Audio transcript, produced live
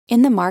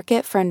In the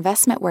market for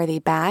investment-worthy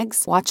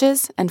bags,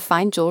 watches, and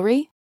fine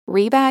jewelry,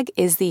 Rebag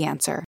is the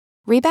answer.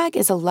 Rebag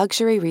is a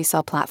luxury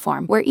resale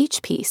platform where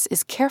each piece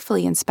is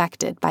carefully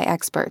inspected by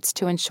experts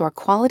to ensure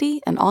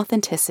quality and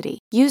authenticity.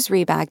 Use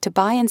Rebag to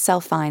buy and sell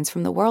finds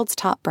from the world's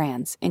top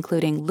brands,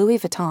 including Louis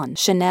Vuitton,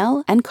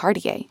 Chanel, and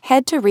Cartier.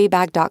 Head to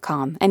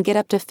Rebag.com and get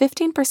up to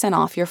 15%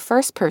 off your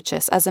first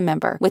purchase as a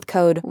member with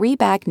code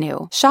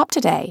REBAGNEW. Shop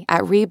today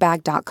at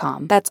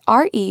Rebag.com. That's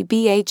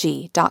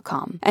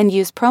REBAG.com. And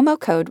use promo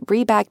code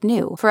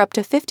REBAGNEW for up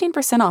to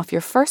 15% off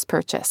your first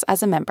purchase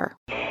as a member.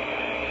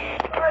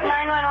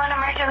 911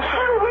 emergency.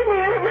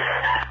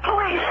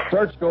 Police.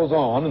 Search goes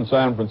on in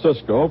San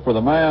Francisco for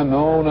the man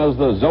known as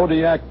the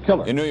Zodiac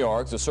Killer. In New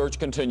York, the search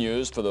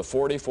continues for the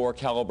 .44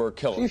 caliber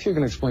killer. See if you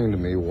can explain to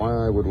me why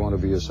I would want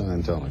to be a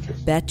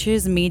Scientologist.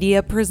 Betches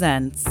Media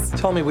presents.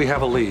 Tell me we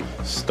have a lead.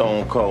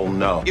 Stone cold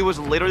no. It was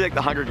literally like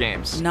the Hunger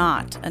Games.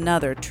 Not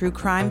another true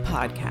crime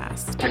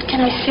podcast. What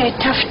can I say?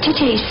 Tough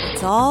titties.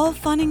 It's all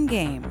fun and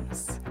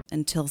games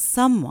until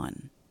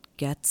someone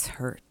gets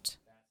hurt.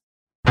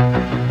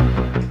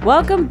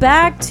 Welcome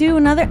back to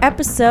another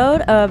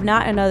episode of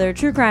Not Another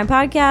True Crime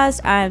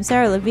Podcast. I'm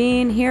Sarah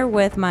Levine here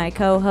with my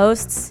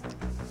co-hosts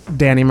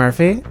Danny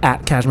Murphy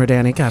at Cashmere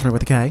Danny, Cashmere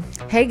with a K.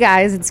 Hey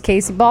guys, it's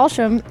Casey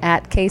Balsham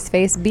at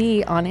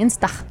CaseFaceB on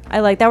Insta.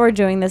 I like that we're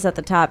doing this at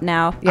the top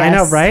now. Yes, I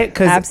know, right?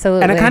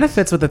 Absolutely. And it kind of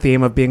fits with the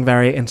theme of being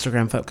very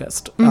Instagram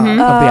focused of the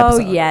Oh,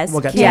 episode. yes.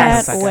 We'll get to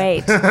Yes. that in a second.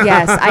 Wait.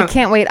 Yes, I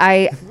can't wait.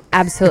 I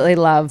absolutely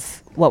love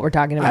what we're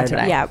talking about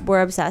today. Yeah,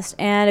 we're obsessed.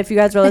 And if you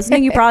guys are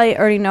listening, you probably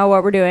already know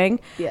what we're doing.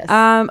 Yes.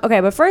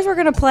 Okay, but first we're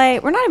not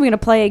even going to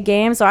play a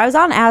game. So I was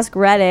on Ask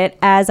Reddit,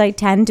 as I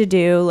tend to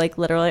do, like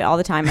literally all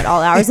the time at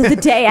all hours of the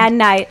day and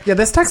night. Yeah,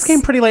 this text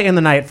came pretty late in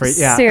the night for you.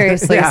 Yeah.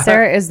 Seriously, Yeah.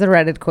 Sarah is the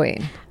Reddit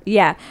queen.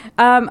 Yeah.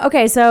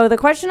 Okay, so the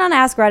question on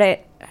Ask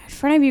Reddit,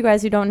 for any of you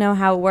guys who don't know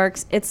how it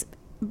works,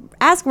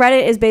 Ask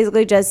Reddit is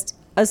basically just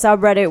a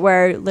subreddit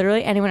where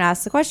literally anyone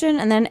asks a question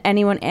and then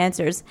anyone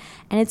answers.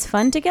 And it's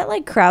fun to get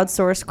like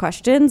crowdsourced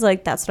questions.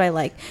 Like that's what I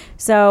like.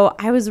 So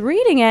I was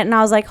reading it and I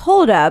was like,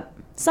 hold up,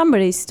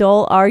 somebody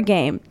stole our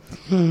game.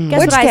 Guess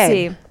Which what I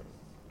game?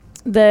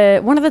 see?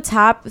 One of the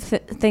top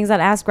things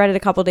on Ask Reddit a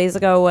couple days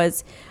ago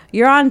was,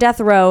 you're on death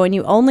row and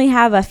you only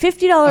have a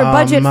 $50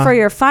 budget for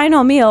your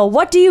final meal.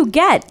 What do you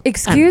get?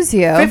 Excuse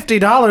you.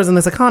 $50 in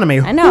this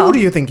economy. I know. Who do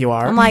you think you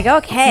are? I'm like,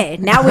 okay,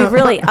 now we've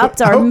really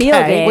upped our meal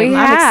game. We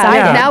I'm have.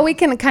 excited. Now we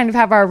can kind of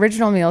have our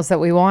original meals that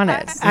we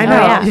wanted. I know.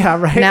 yeah. Yeah,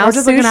 right. Now Or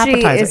just like an sushi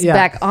appetizer. is Yeah.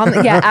 back on.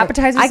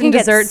 Appetizers I can and get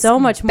desserts so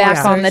much more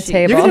back on the sushi.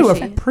 table. You can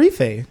do a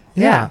pre-fee.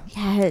 Yeah.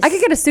 Yes. I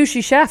could get a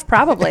sushi chef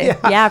probably.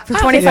 Yeah, For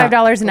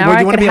 $25 an hour. Well, I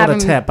you want could to be have able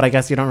to him. tip, but I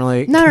guess you don't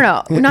really. No,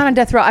 not on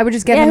death row. I would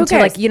just get Yeah, him who to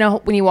cares?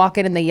 like, when you walk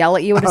in and they yell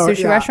at you at a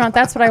sushi restaurant.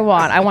 That's what I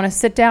want. I want to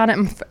sit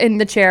down in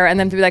the chair and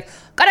then be like,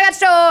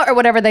 "Arigato," or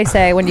whatever they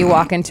say when you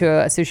walk into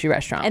a sushi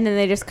restaurant. And then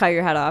they just cut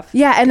your head off.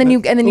 Yeah, and then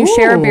you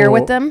share a beer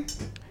with them.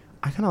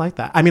 I kind of like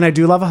that. I mean, I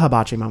do love a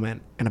hibachi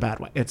moment in a bad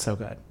way. It's so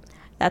good.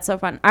 That's so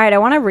fun. All right, I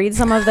want to read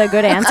some of the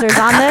good answers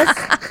on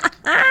this.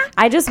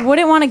 I just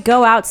wouldn't want to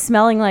go out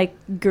smelling like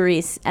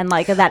grease and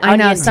like that I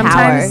know. onion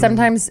tower.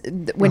 Sometimes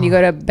when you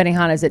go to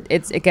Benihana's,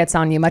 it gets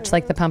on you, much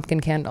like the pumpkin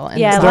candle. And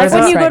Yeah, it's like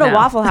when you go right to now.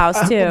 Waffle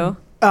House too.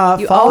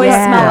 You Fall always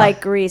has- smell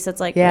like grease. It's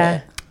like,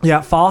 Yeah.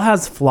 Yeah, fall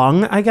has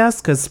flung, I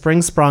guess, because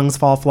spring sprungs,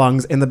 fall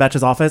flungs in the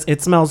Betches office.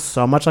 It smells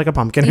so much like a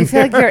pumpkin. You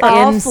feel like you're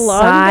fall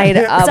inside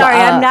flung. of Sorry,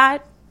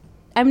 a-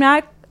 I'm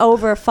not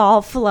over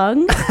fall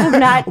flung. I'm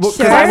not Well,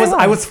 sure.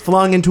 I was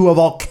flung into a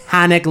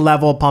volcanic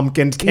level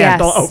pumpkin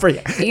candle Yes. over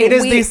here. It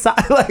is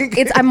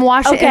like I'm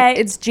washing Okay.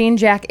 it's jean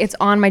jacket. It's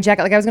on my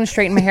jacket. Like I was going to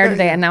straighten my hair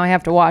today and now I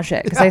have to wash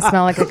it because I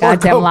smell like a or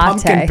goddamn go latte.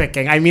 pumpkin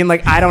picking. I mean,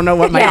 like I don't know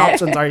what my Yeah.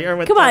 options are here.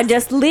 With Come on, this.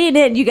 just lean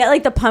in. You get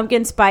like the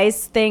pumpkin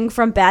spice thing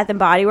from Bath and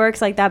Body Works,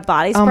 like that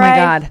body spray. Oh my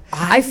god!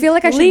 I feel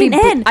like I should Lean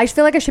in. I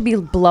feel like I should be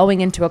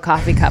blowing into a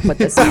coffee cup with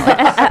this.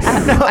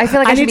 I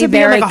feel like I should need be to be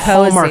very in like a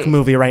cozy. Hallmark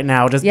movie right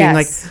now, just Yes. being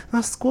like,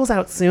 oh, school's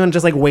out soon,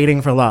 just like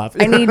waiting for love.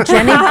 I need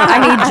Jenny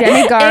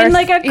Garth In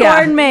like a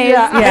corn maze.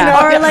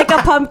 Yeah. Or like a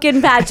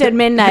pumpkin patch at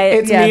midnight.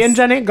 It's me and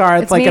Jenny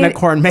Garth, It's like in me- a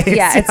corn maze.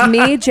 Yeah, it's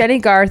me, Jenny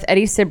Garth,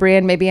 Eddie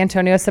Cibrian, maybe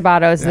Antonio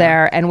Sabato's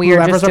there, and we are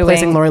Whoever's just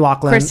replacing doing. Lori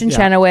Loughlin. Kristen Yeah.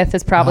 Chenoweth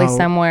is probably Oh,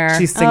 somewhere.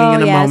 She's singing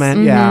in a yes.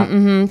 moment. Yeah.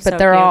 But So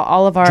they're cute.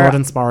 all of our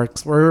Jordan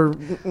Sparks.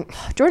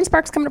 Jordan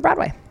Sparks coming to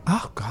Broadway.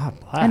 Oh God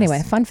bless.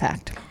 Anyway, fun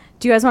fact.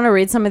 Do you guys want to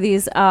read some of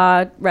these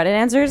Reddit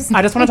answers?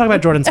 I just want to talk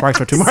about Jordan Sparks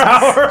for 2 more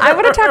hours. I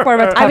want to talk more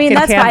about the I mean, pumpkin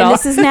that's candle. fine.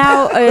 This is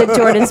now a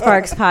Jordan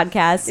Sparks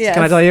podcast. Yes.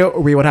 Can I tell you,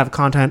 we would have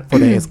content for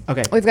days.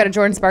 Okay. We've got a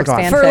Jordan Sparks Go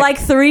on. fanfic. For like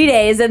 3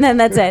 days, and then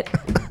that's it.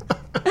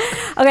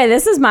 Okay,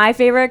 this is my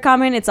favorite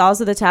comment. It's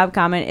also the top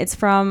comment. It's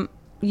from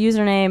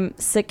username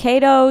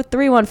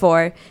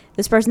Cicado314.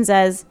 This person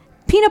says,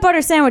 peanut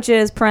butter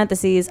sandwiches,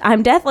 parentheses,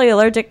 I'm deathly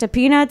allergic to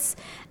peanuts,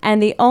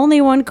 and the only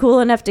one cool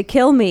enough to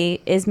kill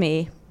me is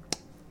me.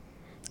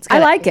 I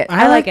like it.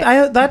 I like it.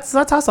 That's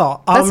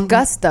hustle. That's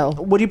gusto.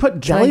 Would you put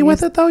jelly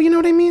with it though? You know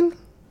what I mean?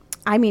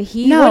 I mean,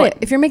 he No,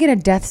 wouldn't. if you're making a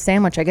death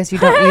sandwich, I guess you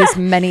don't use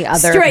many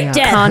other Straight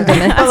death.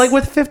 condiments. But like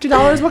with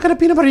 $50, what kind of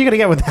peanut butter are you gonna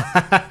get with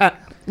that?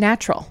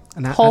 natural.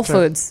 That's Whole true.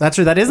 Foods. That's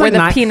true. That is where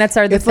like the peanuts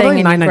are the it's thing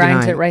and literally you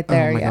grind $9.99. it right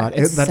there. Oh my Yeah, God.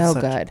 it's That's so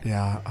such- good.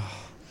 Yeah.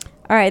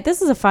 All right,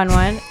 this is a fun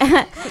one.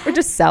 We're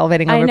just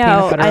salivating I over know,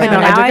 peanut butter. I know.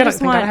 I Now I just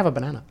just want- have a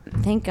banana.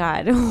 Thank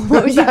God.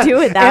 What would you do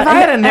with that? If I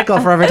had a nickel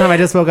for every time I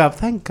just woke up,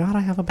 thank God I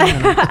have a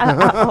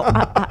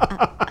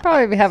banana.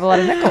 Probably have a lot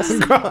of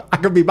nickels. I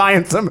could be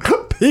buying some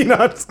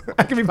peanuts.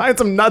 I could be buying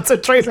some nuts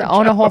at Trader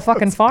Own a Joe's. whole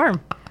fucking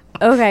farm.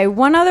 Okay,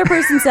 one other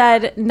person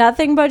said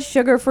nothing but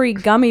sugar-free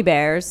gummy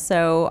bears,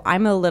 so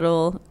I'm a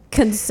little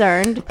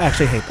concerned. I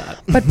actually hate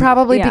that. But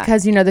probably Yeah.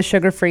 because, you know, the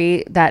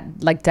sugar-free, that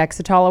like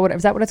Dexatol or whatever,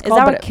 is that what it's Is called?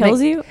 that But what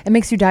kills you? It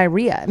makes you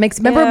diarrhea. It makes,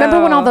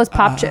 remember when all Ew. those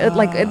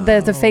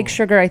the fake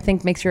sugar, I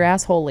think, makes your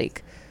asshole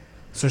leak.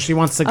 So she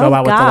wants to go Oh,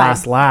 out with the God.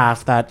 last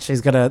laugh that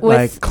she's gonna With-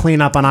 like clean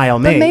up on aisle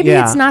But me. maybe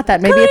yeah. it's not that.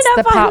 Maybe Clean it's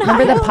the up on pop.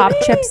 Remember the aisle pop me.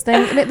 chips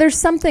thing? There's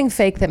something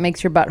fake that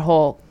makes your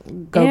butthole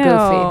go Ew.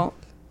 goofy.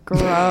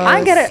 Gross.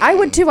 I get it. I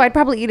would too. I'd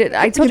probably eat it.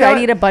 I told You you, know I'd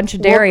what? eat a bunch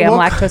of dairy. I'm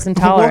lactose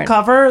intolerant. We'll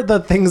cover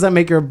the things that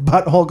make your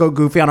butthole go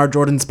goofy on our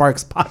Jordan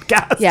Sparks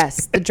podcast.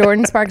 Yes, the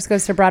Jordan Sparks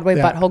Goes to Broadway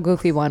Yeah. Butthole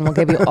Goofy one. We'll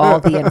give you all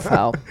the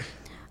info.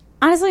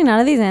 Honestly, none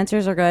of these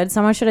answers are good.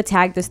 Someone should have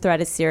tagged this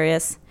thread as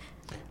serious.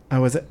 Oh,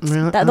 was it?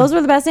 Those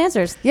were the best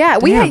answers. Yeah,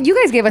 we Damn. had, you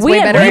guys gave us We way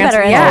had better way answers.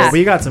 better Yeah, answers. Oh,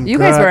 we got some. You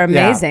guys good- were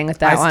amazing with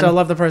that I one. still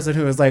love the person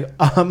who was like,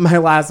 my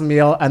last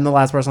meal and the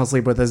last person I'll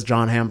sleep with is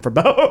John Hamm for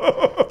both.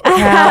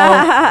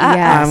 Hell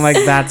yes. I'm like,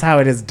 that's how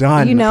it is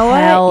done. You know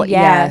what? Hell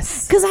Yeah.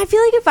 yes. Because I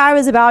feel like if I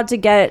was about to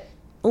get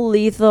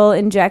lethal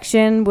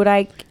injection, would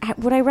I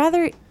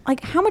rather,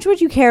 like, how much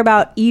would you care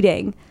about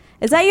eating?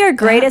 Is that your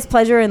greatest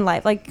pleasure in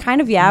life? Like,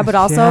 kind of, yeah, but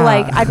also, Yeah.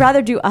 like, I'd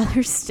rather do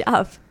other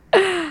stuff.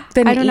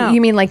 Then I don't know.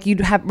 You mean like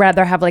you'd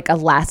rather have like a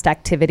last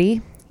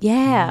activity?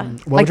 Yeah. What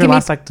Like, would your give me-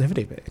 last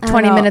activity be?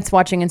 20 know. minutes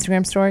watching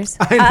Instagram stories?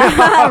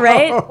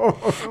 Right?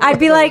 I'd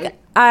be like,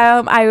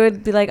 I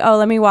would be like, oh,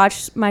 let me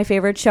watch my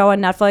favorite show on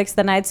Netflix.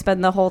 Then I'd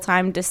spend the whole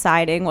time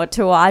deciding what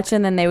to watch,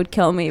 and then they would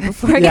kill me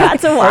before I got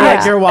to Or watch.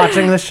 like you're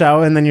watching the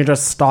show and then you're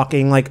just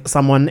stalking like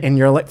someone in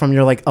your like from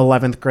your like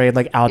 11th grade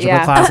like algebra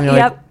Yeah. class and you're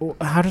Yep.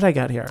 like, how did I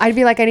get here? I'd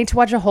be like, I need to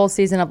watch a whole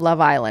season of Love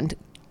Island.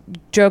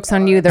 Joke's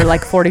on you. They're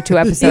like 42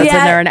 episodes Yeah.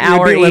 and they're an You'd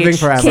hour be living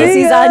each. forever.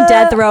 Casey's on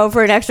death row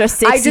for an extra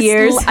 6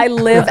 years. I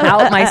live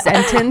out my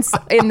sentence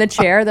in the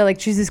chair. They're like,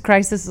 Jesus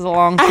Christ, this is a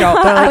long show.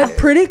 They're like, but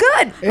pretty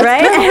good.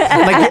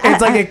 right? Like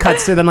it's like it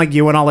cuts to them like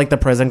you and all like the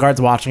prison guards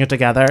watching it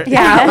together.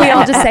 Yeah, we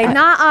all just say,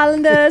 nah,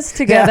 Islanders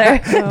together.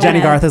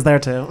 Jenny Garth is there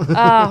too.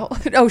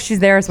 Oh, she's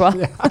there as well.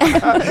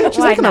 She's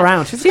looking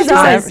around. She's She's she's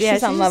always- She's yeah, on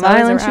she's Love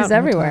always Island. around. She's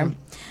everywhere.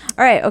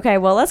 All right, okay,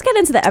 well, let's get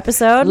into the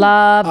episode.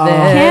 Love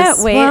this. Can't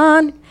wait.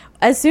 one.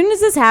 As soon as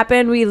this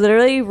happened, we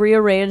literally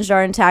rearranged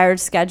our entire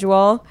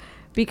schedule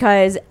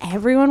because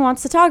everyone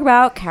wants to talk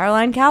about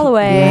Caroline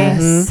Calloway.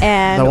 Yes.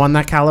 And the one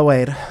that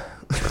Callowayed.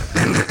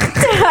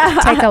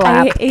 Take a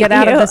lap. hate Get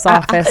out of you. this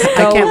office.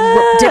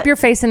 Go dip your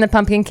face in the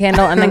pumpkin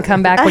candle and then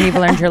come back when you've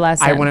learned your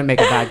lesson. I wouldn't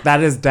make it back.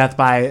 That is death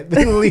by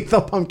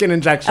lethal pumpkin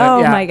injection. oh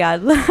yeah. my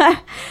God.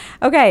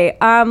 Okay,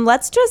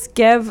 let's just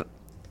give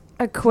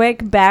a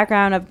quick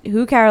background of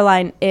who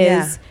Caroline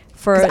is. Yeah.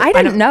 For I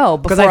didn't know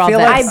 'Cause before I all feel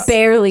this. like- I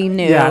barely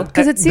knew. Yeah,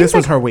 Because it seems this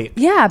was like- her week.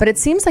 Yeah, but it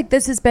seems like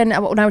this has been,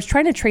 when I was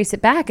trying to trace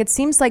it back, it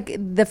seems like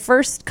the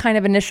first kind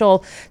of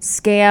initial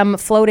scam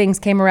floatings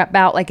came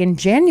about like in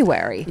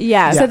January.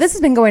 Yeah. So Yes. this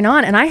has been going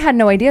on and I had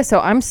no idea. So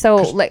I'm so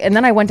like, and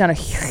then I went down a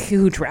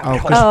huge rabbit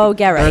hole. Oh,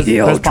 get ready.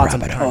 There's pots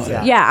and pans,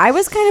 yeah. Yeah, I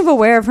was kind of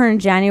aware of her in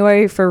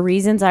January for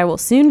reasons I will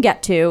soon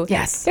get to.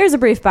 Yes. Here's a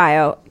brief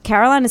bio.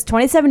 Caroline is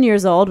 27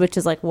 years old, which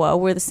is like, whoa,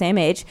 we're the same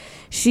age.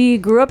 She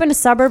grew up in a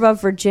suburb of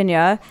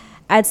Virginia.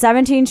 At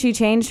 17, she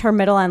changed her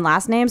middle and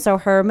last name. So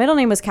her middle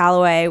name was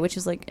Calloway, which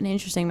is like an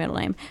interesting middle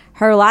name.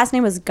 Her last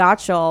name was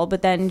Gottschall,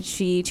 but then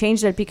she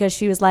changed it because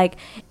she was like,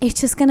 it's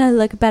just going to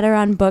look better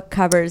on book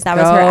covers. That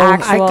was her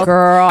actual.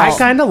 girl. I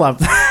kind of love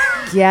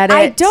that. Get it.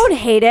 I don't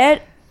hate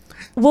it.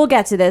 We'll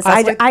get to this.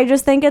 I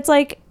just think it's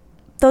like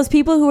those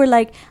people who were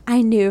like,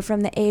 I knew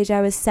from the age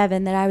I was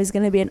 7 that I was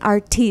going to be an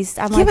artiste.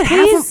 I'm like, but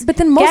please, but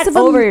then most get of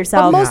them, over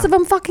yourself. But most of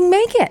them fucking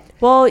make it.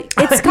 Well, it's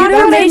You know what I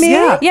confirmation.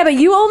 mean? Yeah, but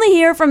you only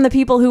hear from the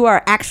people who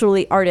are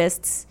actually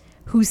artists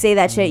who say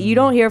that shit. You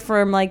don't hear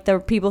from like the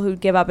people who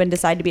give up and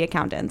decide to be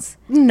accountants.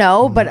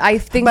 No, but I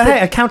think But that,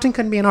 hey, accounting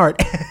can be an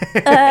art.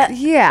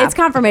 yeah, It's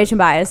confirmation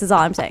bias is all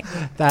I'm saying.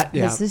 That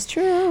yeah. this is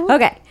true.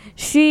 Okay.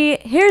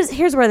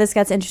 Here's where this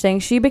gets interesting.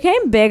 She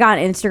became big on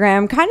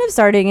Instagram kind of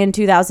starting in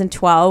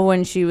 2012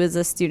 when she was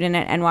a student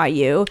at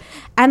NYU.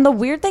 And the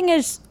weird thing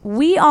is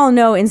we all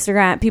know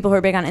Instagram, people who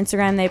are big on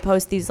Instagram, they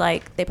post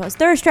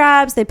thirst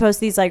traps, they post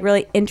these like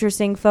really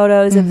interesting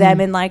photos of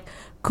them in like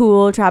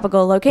cool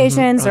tropical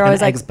locations. They're Like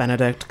always an like Eggs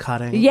Benedict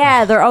cutting.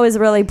 yeah, they're always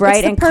really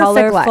bright the and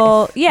perfect colorful.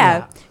 life.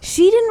 Yeah.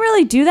 She didn't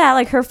really do that.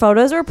 Like her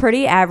photos were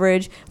pretty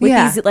average with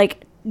Yeah. these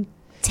like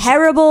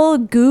terrible,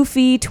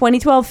 goofy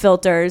 2012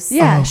 filters.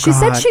 Yeah, Oh, she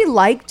said God. she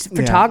liked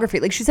photography.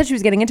 Like she said she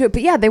was getting into it,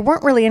 but yeah, they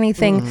weren't really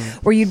anything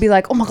where you'd be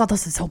like, "Oh my god,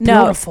 this is so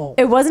No, beautiful."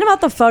 it wasn't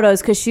about the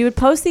photos because she would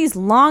post these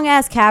long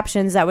ass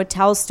captions that would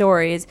tell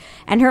stories.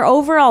 And her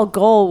overall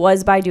goal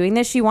was by doing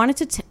this, she wanted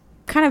to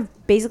kind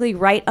of basically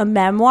write a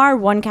memoir,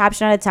 one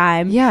caption at a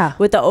time. Yeah.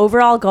 With the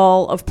overall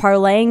goal of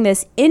parlaying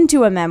this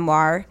into a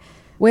memoir,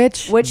 which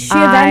she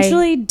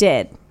eventually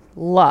did.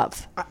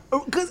 Love.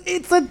 Because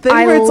it's a thing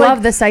I where it's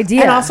love this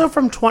idea. And also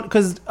from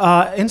because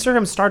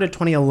Instagram started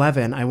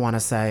 2011, I want to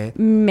say.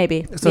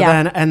 Maybe. So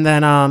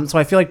so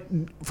I feel like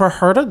for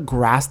her to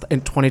grasp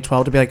in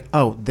 2012 to be like,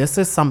 oh, this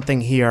is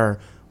something here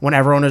when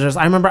everyone was just,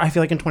 I remember, I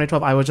feel like in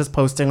 2012, I was just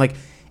posting like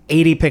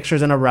 80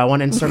 pictures in a row on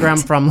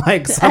Instagram from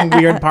like some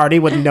weird party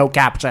with no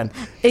caption.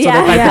 So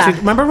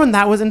remember when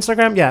that was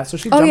Instagram? Yeah. So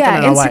she jumped in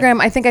it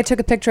Instagram. I think I took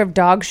a picture of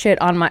dog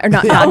shit on my, or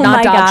not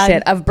dog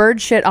shit, of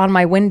bird shit on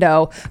my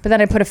window. But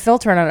then I put a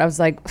filter on it. I was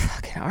like,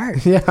 fucking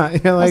art. Yeah.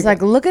 I was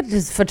like, look at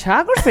this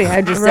photography.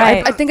 I just,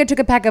 I think I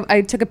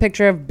took a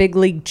picture of Big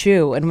League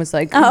Chew and was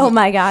like, oh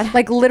my God.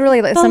 Like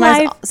literally,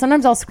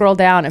 sometimes I'll scroll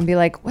down and be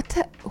like,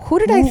 who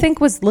did I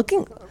think was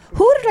looking?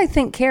 Who did I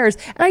think cares?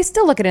 And I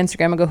still look at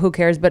Instagram and go, who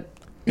cares? But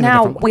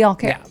now we all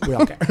care. Yeah, we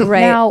all care.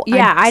 Right. Now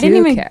I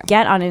didn't even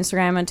get on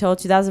Instagram until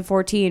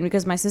 2014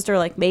 because my sister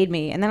like made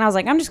me, and then I was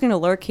like, I'm just gonna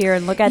lurk here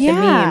and look at the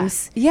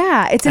memes.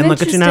 Yeah, it's and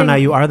look at you now. Now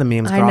you are the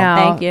memes girl. I know.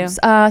 Thank you.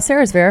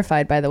 Sarah's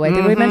verified, by the way.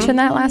 Did we mention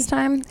that last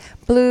time?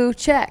 Blue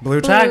check. Blue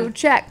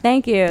check.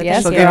 Thank you.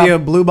 Yes, she'll give you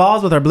blue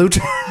balls with her blue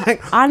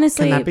check.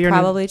 Honestly,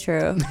 probably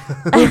true.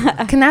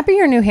 Can that be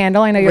your new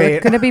handle? I know you're.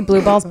 Could it be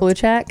blue balls, blue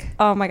check?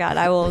 Oh my God,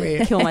 I will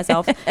kill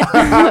myself.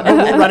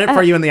 We'll run it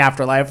for you in the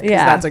afterlife.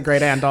 Yeah, that's a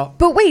great handle.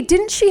 But wait,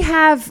 didn't she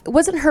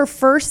wasn't her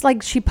first,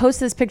 like, she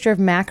posted this picture of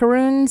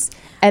macaroons,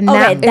 and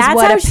that's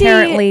what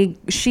apparently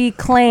she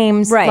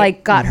claims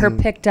like got her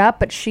picked up,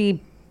 but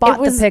she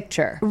bought the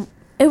picture.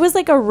 It was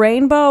like a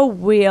rainbow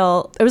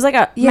wheel. It was like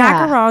a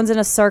macarons in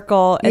a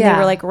circle, and they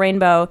were like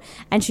rainbow.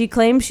 And she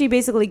claimed she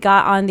basically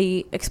got on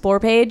the Explore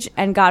page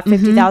and got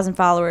 50,000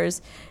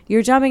 followers.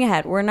 You're jumping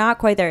ahead. We're not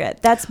quite there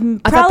yet. That's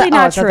probably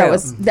not true.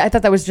 I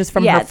thought that was just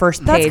from her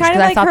first page, because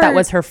I thought that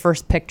was her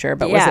first picture,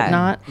 but was it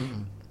not?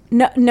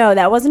 No,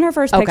 that wasn't her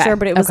first picture,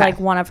 but it was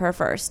like one of her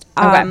first.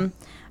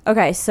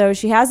 Okay, so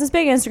she has this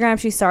big Instagram.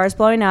 She starts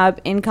blowing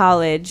up in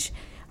college.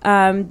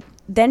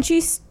 Then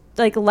she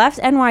left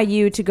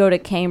NYU to go to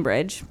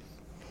Cambridge.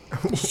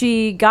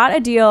 She got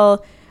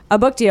a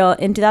book deal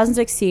in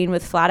 2016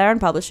 with Flatiron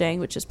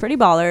Publishing, which is pretty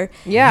baller.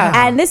 Yeah.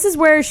 And this is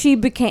where she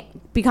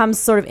becomes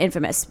sort of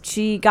infamous.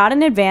 She got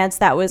an advance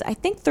that was, I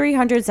think,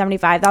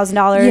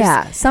 $375,000.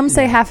 Yeah. Some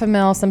say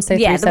 $500,000, some say $375,000.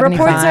 Yeah, the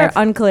reports are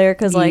unclear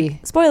because,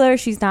 spoiler,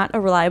 she's not a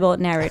reliable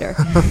narrator.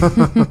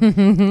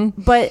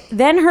 But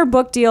then her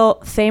book deal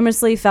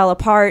famously fell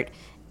apart.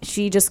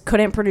 She just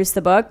couldn't produce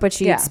the book, but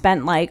she had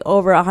spent like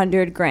over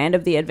 $100,000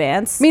 of the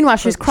advance. Meanwhile,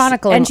 she's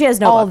chronicling and she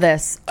has all of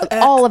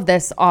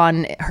this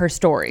on her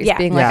stories,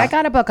 being like, I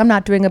got a book, I'm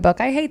not doing a book,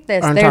 I hate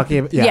this.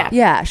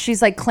 She's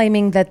like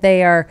claiming that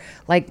they are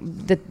like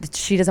that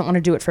she doesn't want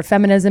to do it for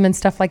feminism and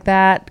stuff like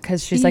that,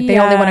 because she's like, they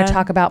only want to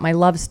talk about my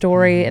love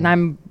story, and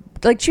I'm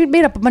like, she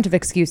made up a bunch of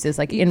excuses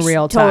like in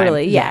real time.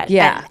 Totally,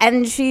 yeah.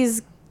 And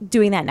she's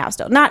doing that now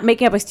still, not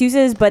making up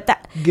excuses, but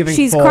that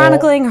she's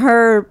chronicling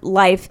her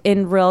life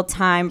in real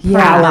time,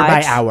 hour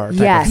by hour.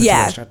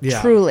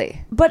 Truly.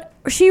 But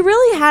she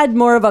really had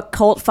more of a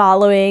cult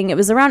following. It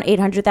was around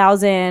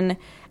 800,000,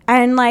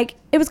 and like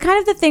it was kind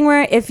of the thing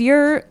where if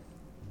you're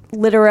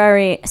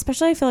literary,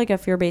 especially I feel like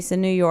if you're based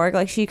in New York,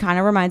 like she kind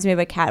of reminds me of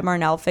a Kat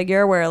Marnell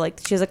figure where like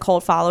she has a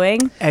cult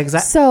following.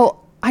 Exactly. So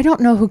I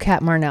don't know who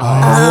Kat Marnell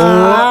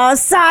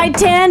is. Side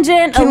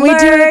tangent.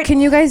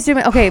 Can you guys do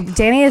it? Okay,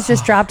 Danny has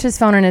just dropped his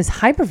phone and is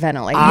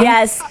hyperventilating.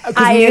 Yes,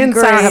 I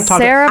agree.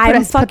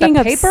 I'm fucking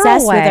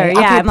obsessed with her. Yeah,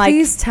 okay, I'm like,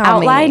 please tell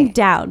outline me.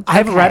 down.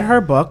 I've read her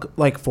book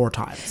like 4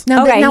 times.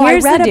 Now I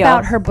read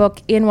about her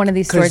book in one of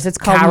these stories. It's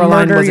called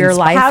Murder Your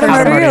Life. How to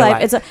Murder Your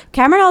Life.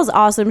 Kat Marnell is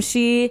awesome.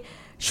 She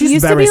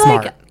used to be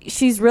smart. like,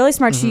 she's really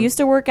smart. She used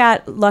to work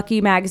at Lucky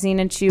magazine,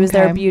 and she was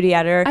their beauty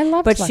editor. I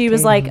loved But she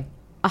was like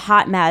a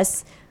hot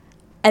mess.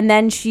 And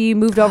then she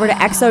moved over to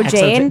XO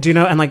Jane. Do you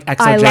know? And like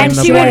XO Jane,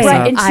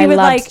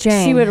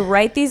 she would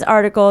write these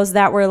articles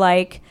that were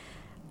like,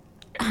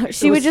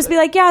 she would just be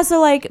like, yeah, so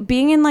like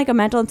being in like a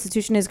mental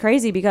institution is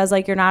crazy because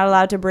like you're not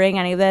allowed to bring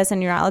any of this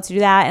and you're not allowed to do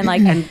that, and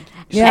like and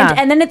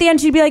then at the end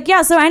she'd be like,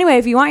 yeah, so anyway,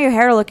 if you want your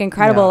hair to look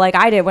incredible like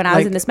I did when I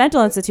was in this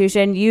mental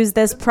institution, use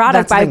this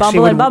product by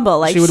Bumble and Bumble.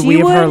 Like she would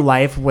weave her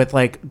life with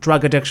like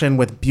drug addiction,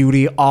 with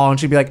beauty, and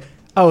she'd be like,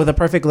 oh, the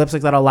perfect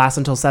lipstick that'll last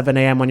until 7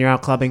 a.m. when you're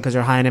out clubbing because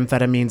you're high on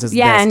amphetamines is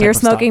and you're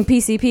smoking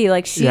PCP.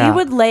 Like she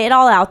would lay it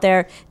all out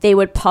there. They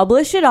would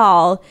publish it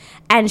all,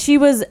 and she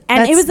was,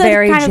 and it was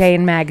very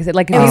Jane magazine.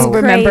 Like if you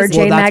remember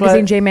Jane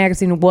magazine, Jane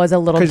magazine was a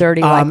little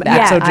dirty like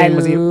that. XO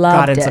Jane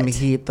got in some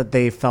heat that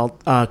they felt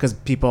because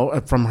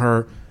people from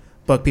her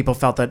book, people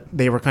felt that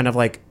they were kind of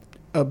like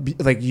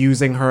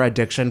using her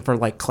addiction for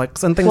like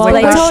clicks and things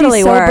like that. Was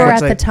she sober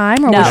at the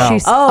time, or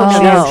was she?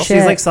 No.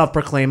 She's like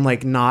self-proclaimed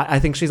like not. I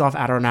think she's off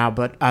Adderall now,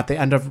 but at the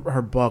end of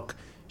her book,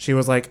 she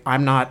was like,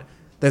 "I'm not.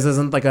 This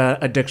isn't like a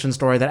addiction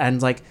story that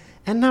ends like,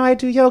 and now I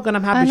do yoga and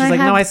I'm happy." She's like,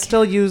 "No, I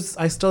still use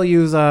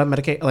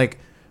medication like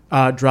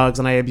drugs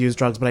and I abuse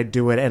drugs, but I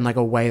do it in like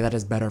a way that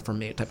is better for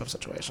me type of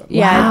situation.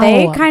 Yeah,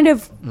 they kind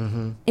of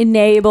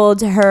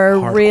enabled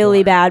her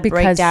really bad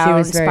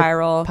breakdown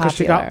spiral. Because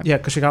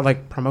she got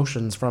like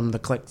promotions from the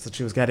clicks that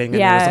she was getting,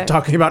 and it was like,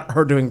 talking about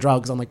her doing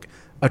drugs on like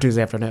a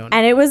Tuesday afternoon.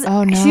 And it was,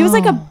 she was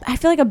like I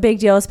feel like a big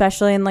deal,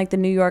 especially in like the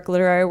New York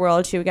literary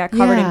world. She got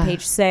covered in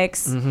Page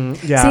Six.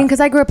 Yeah. See, because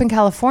I grew up in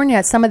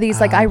California, some of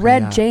these, like I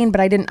read Jane, but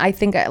I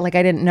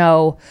didn't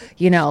know,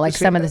 like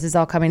some of this is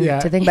all coming to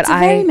think. But it's a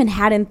very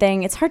Manhattan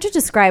thing. It's hard to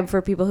describe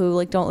for people who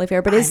like don't live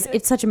here, but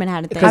it's such a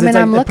Manhattan thing. I mean,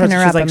 I'm looking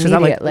her up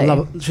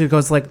immediately. She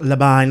goes like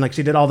Labine, like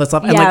she did all this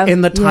stuff. And like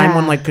in the time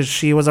when like, because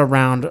she was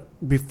around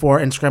before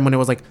Instagram when it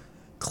was like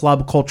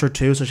club culture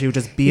too, so she would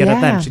just be at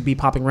events. She'd be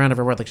popping around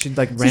everywhere. Like she'd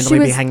like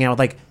randomly be hanging out with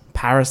like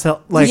Paris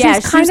Hilton. Like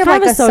she's kind of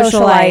like a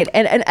socialite,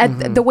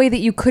 and the way that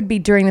you could be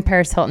during the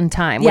Paris Hilton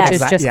time, which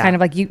is just kind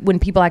of like when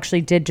people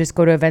actually did just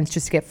go to events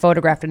just to get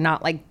photographed and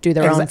not like do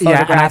their own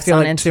photographs and I feel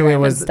on like Instagram too, it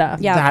was and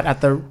stuff. That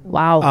at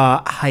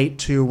the height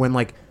too, when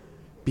like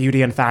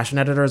beauty and fashion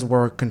editors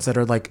were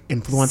considered like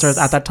influencers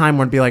at that time,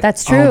 would be like,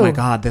 that's true. Oh my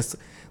God, this.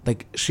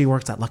 Like she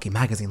works at Lucky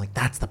Magazine. Like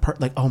that's the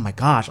like oh my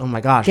gosh.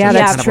 Yeah,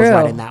 that's kind true. Of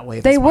was writing that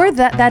way. They were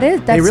that's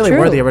they really true.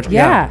 were the original.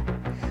 Yeah.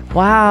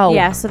 Wow.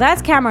 Yeah. So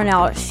that's Cameron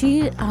L.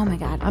 She. Oh my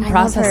God. I'm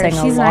processing.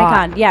 She's an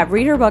icon. Yeah.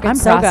 Read her book.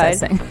 It's so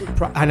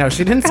good. I know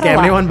she didn't scam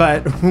anyone,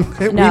 but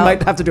we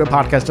might have to do a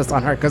podcast just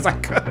on her because I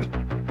could.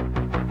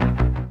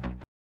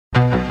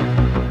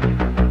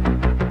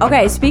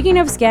 Okay. Speaking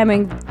of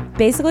scamming,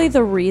 basically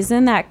the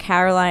reason that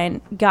Caroline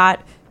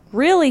got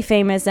really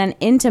famous and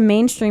into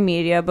mainstream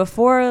media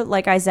before,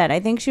 like I said, I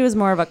think she was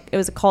more of it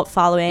was a cult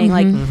following.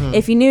 Like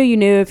if you knew, you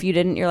knew. If you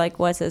didn't, you're like,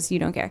 what's this? You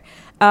don't care.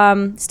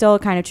 Still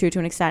kind of true to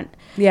an extent.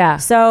 Yeah.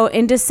 So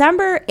in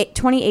December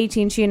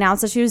 2018, she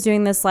announced that she was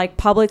doing this like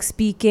public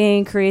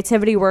speaking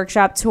creativity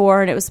workshop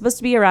tour, and it was supposed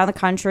to be around the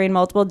country in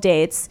multiple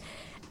dates.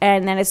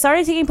 And then it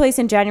started taking place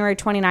in January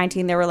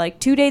 2019. There were like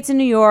 2 dates in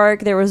New York.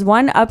 There was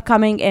one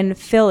upcoming in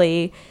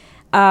Philly.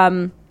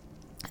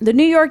 The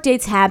New York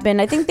dates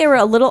happened. I think they were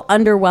a little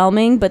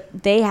underwhelming, but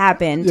they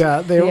happened.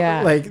 Yeah, they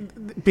were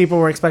like people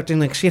were expecting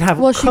like she'd have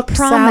she promised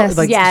salad.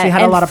 Like she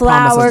had a lot of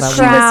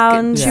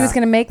promises. She was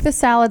going to make the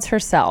salads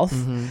herself.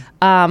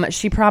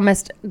 She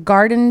promised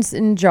gardens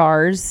in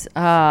jars.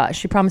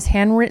 She promised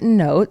handwritten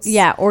notes.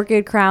 Yeah,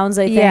 orchid crowns.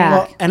 I think. Yeah,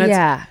 well, and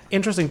it's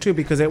interesting too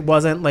because it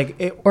wasn't like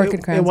it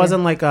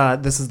wasn't like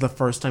this is the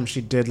first time she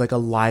did like a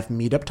live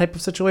meetup type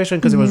of situation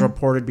because it was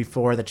reported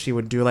before that she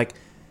would do like.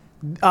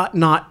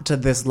 Not to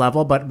this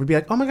level, but would be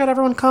like, oh my God,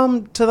 everyone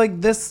come to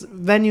like this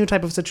venue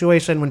type of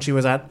situation when she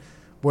was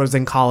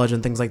in college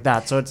and things like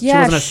that. So she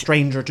wasn't a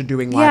stranger to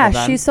doing live events.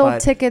 Yeah, she sold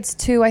tickets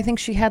to, I think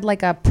she had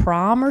like a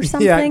prom or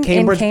something in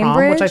Cambridge.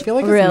 Prom, which I feel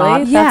like really? is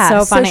not. Yeah,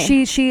 that's so funny.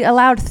 So she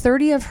allowed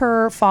 30 of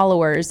her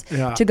followers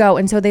to go.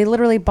 And so they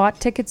literally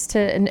bought tickets to,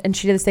 and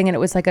she did this thing and it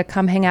was like a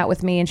come hang out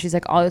with me. And she's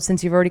like,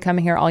 since you've already come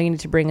here, all you need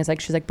to bring is like,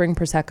 she's like, bring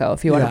Prosecco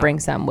if you want to bring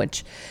some,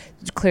 which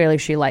clearly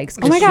she likes.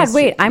 Oh my God,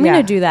 wait, I'm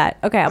going to do that.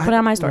 Okay, I'll put it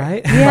on my story.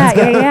 Right?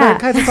 Yeah.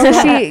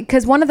 So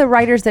because one of the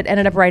writers that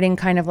ended up writing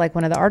kind of like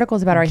one of the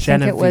articles about her, I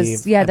think it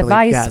was, the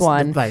Vice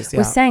one,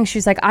 was saying,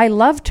 she's like, I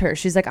loved her.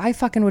 She's like, I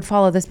fucking would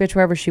follow this bitch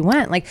wherever she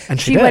went. Like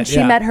she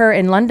met her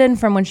in London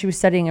from when she was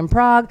studying in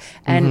Prague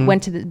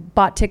and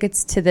bought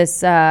tickets to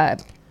this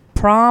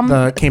prom,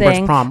 the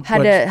Cambridge prom,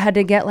 had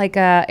to get like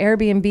a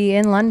Airbnb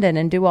in London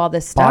and do all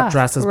this stuff. Bought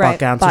dresses, bought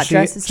gowns.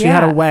 So she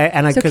had a way,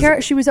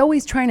 and she was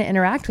always trying to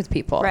interact with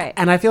people, right?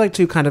 And I feel like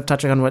too, kind of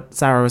touching on what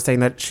Sarah was saying,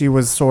 that she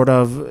was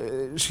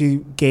she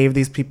gave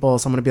these people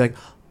someone to be like,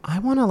 I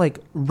want to like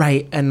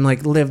write and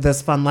like live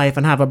this fun life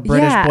and have a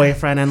British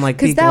boyfriend and like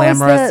be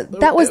glamorous.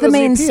 That was the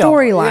main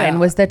storyline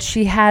was that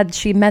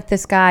she met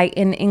this guy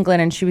in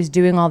England and she was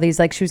doing all these,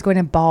 like she was going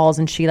to balls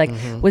and she like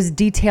was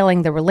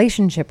detailing the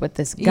relationship with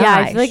this guy. Yeah,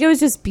 I feel like it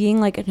was just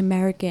being like an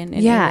American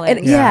in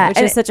England.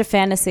 Which is such a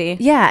fantasy.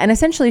 Yeah, and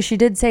essentially she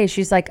did say,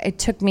 she's like, it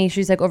took me,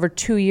 she's like, over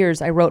 2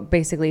 years I wrote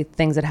basically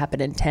things that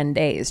happened in 10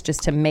 days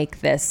just to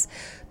make this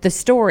the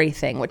story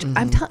thing, which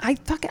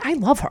I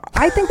love her.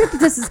 I think that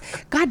this is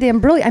goddamn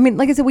brilliant. I mean,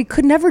 like I said, we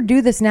could never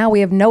do this now.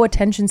 We have no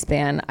attention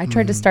span. I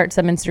tried to start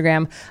some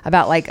Instagram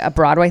about like a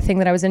Broadway thing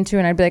that I was into,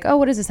 and I'd be like, oh,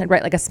 what is this? I'd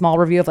write like a small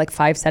review of like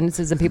 5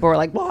 sentences, and people were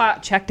like,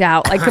 what? Checked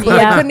out. Like,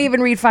 I couldn't even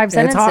read 5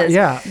 sentences.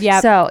 Yeah.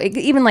 So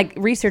even like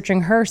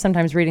researching her,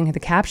 sometimes reading the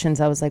captions,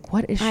 I was like,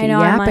 what is she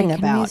yapping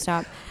about?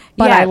 Stop.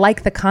 But I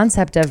like the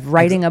concept of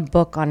writing a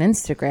book on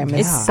Instagram.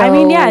 It's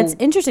it's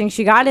interesting.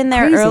 She got in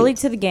there early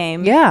to the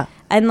game. Yeah.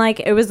 And like,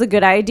 it was a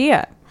good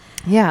idea.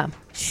 Yeah.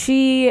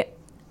 She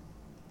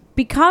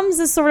becomes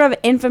this sort of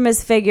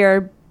infamous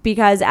figure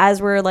because as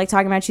we're like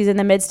talking about, she's in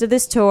the midst of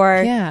this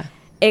tour. Yeah.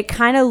 It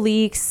kind of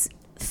leaks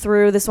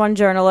through this one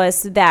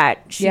journalist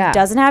that she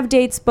doesn't have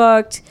dates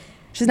booked.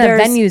 She doesn't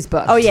have venues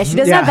booked. Oh, yeah. She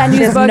doesn't have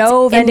venues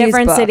booked in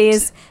different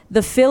cities.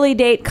 The Philly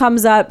date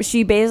comes up.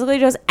 She basically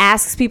just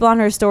asks people on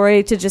her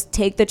story to just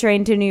take the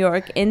train to New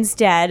York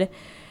instead.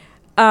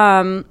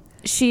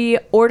 she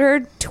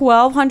ordered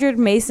 1,200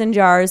 mason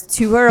jars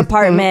to her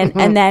apartment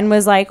and then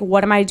was like,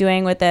 what am I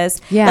doing with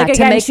this? Yeah, like,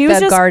 again, to make she was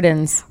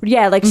gardens.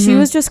 Yeah, like she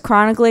was just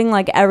chronicling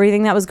like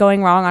everything that was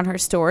going wrong on her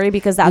story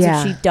because that's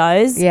what she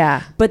does.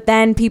 Yeah. But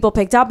then people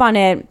picked up on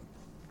it.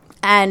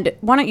 And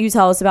why don't you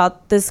tell us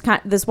about this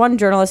one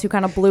journalist who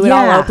kind of blew it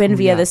all open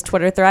via this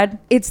Twitter thread?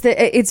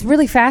 It's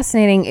really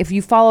fascinating. If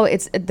you follow,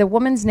 the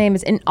woman's name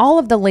is, and all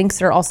of the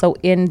links are also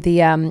in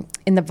the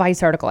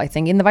Vice article. I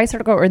think in the Vice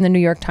article or in the New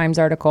York Times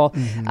article,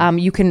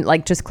 you can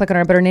like just click on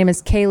her. But her name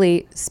is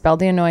Kayleigh, spelled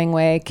the annoying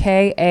way,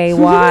 Kayleigh.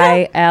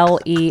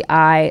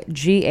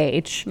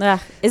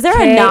 Is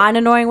there a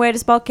non-annoying way to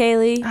spell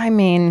Kayleigh? I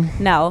mean,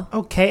 no.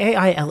 Oh,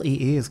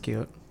 Kailee is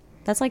cute.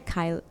 That's like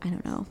Kyle. I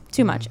don't know.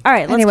 Too much. All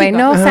right. Let's anyway,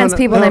 no offense,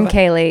 people named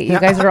Kayleigh. You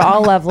guys are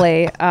all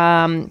lovely.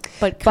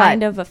 But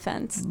kind of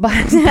offense. But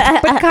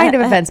kind of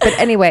offense. But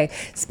anyway,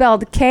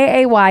 spelled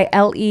Kayleigh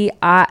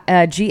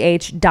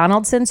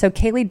Donaldson. So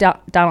Kayleigh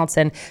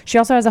Donaldson. She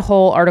also has a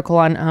whole article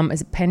on, is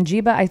it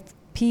Panjiba?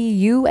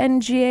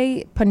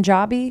 Punga?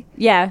 Punjabi?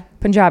 Yeah.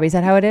 Punjabi. Is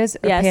that how it is?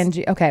 Yes.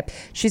 Okay.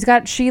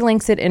 She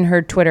links it in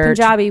her Twitter.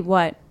 Punjabi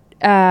what?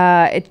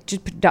 It's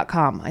just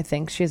 .com, I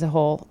think. She has a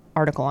whole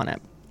article on it.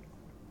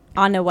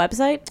 On a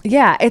website?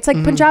 Yeah, it's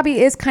like Punjabi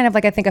is kind of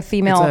like I think a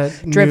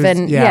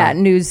female-driven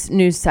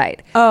news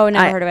site. Oh,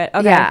 never heard of it.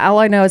 Okay. Yeah, all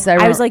I know is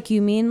that I was like,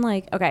 you mean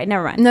like okay,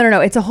 never mind.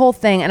 No, it's a whole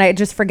thing, and I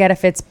just forget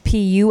if it's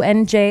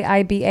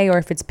Punjiba or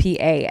if it's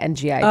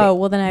Pangiba. Oh,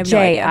 well then I have no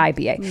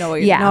idea. Jiba. No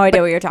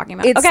idea what you're talking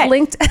about. It's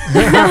linked.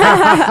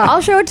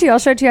 I'll show it to you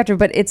after,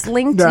 but it's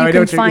linked. You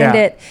can find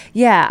it.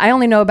 Yeah, I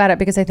only know about it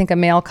because I think a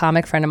male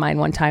comic friend of mine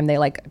one time they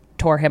like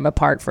tore him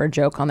apart for a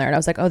joke on there, and I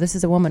was like, oh, this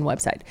is a woman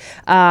website.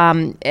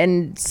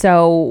 And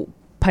so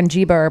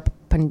Panjiba or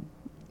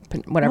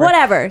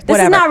whatever.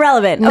 This is not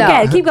relevant. No.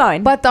 Okay, keep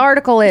going. But the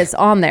article is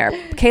on there.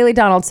 Kayleigh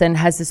Donaldson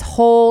has this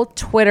whole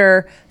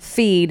Twitter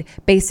feed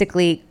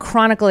basically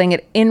chronicling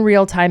it in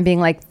real time, being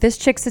like, this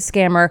chick's a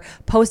scammer,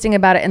 posting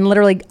about it and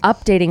literally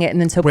updating it.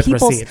 And then so with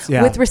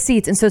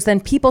receipts. And so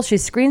then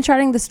she's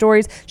screenshotting the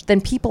stories.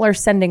 Then people are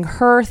sending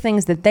her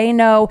things that they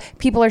know.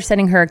 People are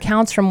sending her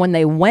accounts from when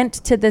they went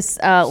to this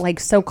like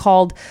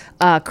so-called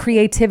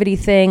creativity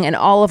thing. And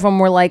all of them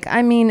were like,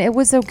 I mean, it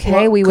was okay.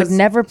 Well, we would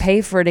never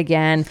pay for it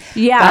again.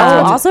 Yeah.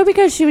 Also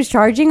because she was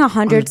charging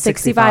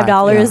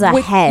 $165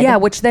 a head. Yeah,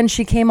 which then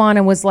she came on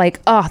and was like,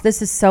 oh,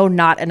 this is so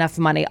not enough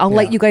money. I'll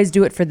let you guys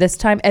do it for this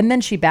time. And then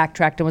she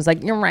backtracked and was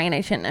like, you're right,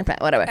 I shouldn't have,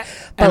 whatever.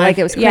 But like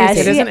it was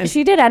crazy. Yeah,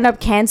 she did end up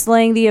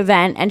canceling the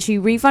event and she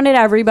refunded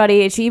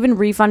everybody. She even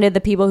refunded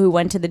the people who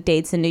went to the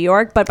dates in New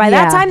York. But by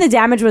that time, the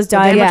damage was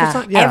done.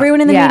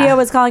 Everyone in the media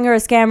was calling her a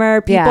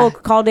scammer. People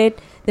called it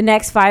the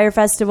next Fire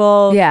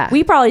Festival. Yeah.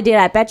 We probably did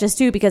at Betches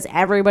too because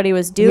everybody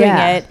was doing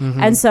it.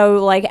 And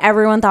so like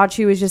everyone thought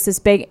she was just this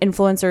big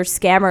influencer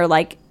scammer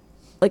like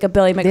a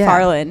Billy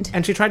McFarland.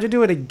 And she tried to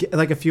do it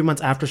like a few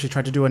months after she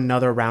tried to do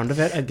another round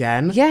of it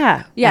again.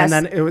 Yeah. Yes.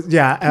 And then it was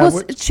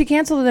well, she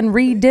canceled and then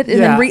redid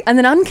it and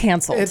then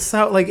uncanceled. It's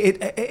so like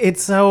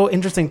it's so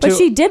interesting too. But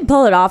she did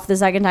pull it off the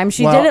second time.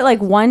 She did it like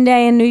one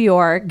day in New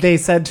York. They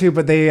said too,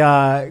 but they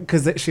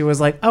because she was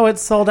like, oh,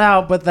 it's sold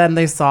out. But then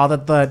they saw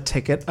that the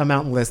ticket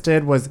amount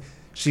listed was.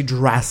 She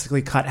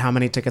drastically cut how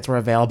many tickets were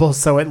available,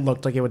 so it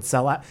looked like it would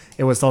sell out.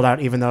 It was sold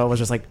out, even though it was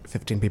just like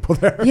 15 people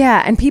there.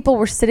 Yeah, and people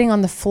were sitting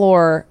on the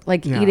floor,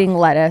 like eating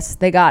lettuce.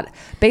 They got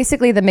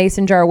basically the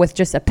mason jar with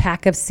just a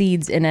pack of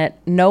seeds in it,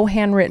 no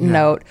handwritten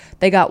note.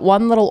 They got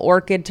one little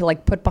orchid to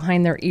like put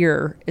behind their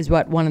ear, is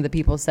what one of the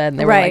people said. And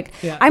they were like,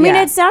 I mean,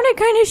 it sounded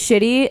kind of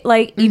shitty,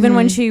 like even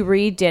when she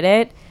redid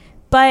it,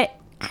 but.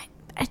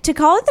 To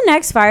call it the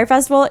next Fire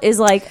Festival is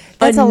like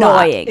that's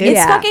annoying.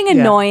 It's fucking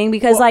annoying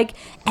because like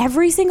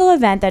every single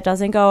event that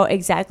doesn't go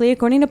exactly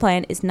according to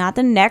plan is not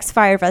the next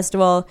Fire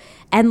Festival,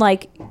 and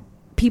like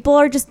people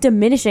are just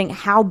diminishing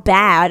how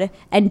bad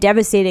and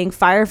devastating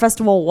Fire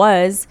Festival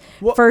was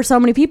for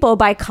so many people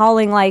by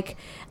calling like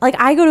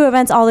I go to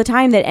events all the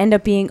time that end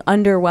up being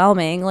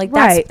underwhelming. Like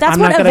that's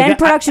what event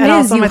production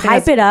is. You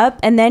hype it up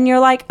and then you're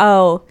like,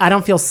 oh, I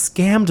don't feel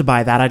scammed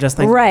by that. I just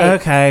think,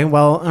 okay,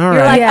 well, all right.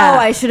 You're like, oh,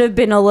 I should have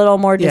been a little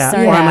more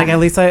discerning. Or I'm like, at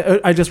least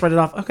I just read it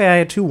off. Okay, I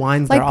had 2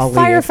 wines. Like they're all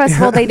Fire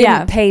Festival, they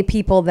didn't pay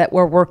people that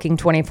were working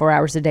 24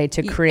 hours a day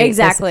to create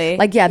exactly. This.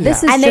 Like,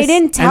 this is and they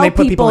didn't tell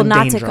people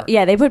not danger.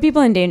 to. They put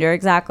people in danger.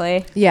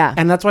 Exactly. Yeah,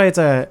 and that's why it's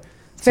a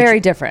very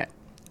different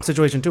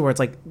situation too, where it's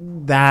like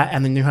that,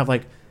 and then you have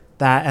like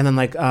that, and then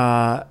like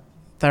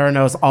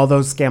Theranos, all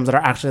those scams that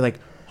are actually like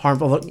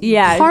harmful.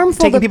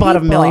 Harmful taking people out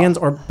of millions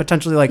or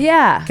potentially like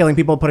killing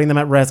people, putting them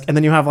at risk. And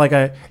then you have like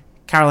a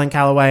Caroline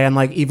Calloway and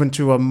like even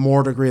to a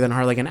more degree than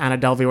her, like an Anna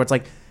Delvey, where it's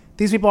like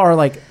these people are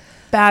like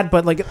bad,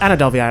 but like Anna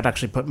Delvey I'd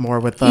actually put more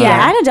with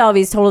Anna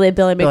Delvey's totally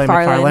Billy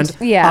McFarland.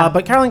 Yeah.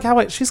 But Caroline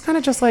Calloway, she's kind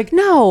of just like,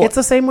 no, it's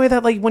the same way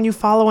that like when you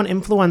follow an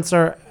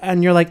influencer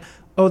and you're like,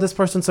 oh, this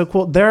person's so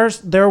cool, they're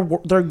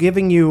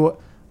giving you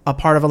a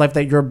part of a life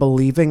that you're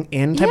believing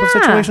in type of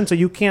situation. So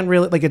you can't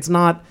really like, it's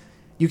not,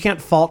 you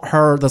can't fault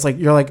her. That's like,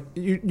 you're like,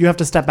 you have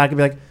to step back and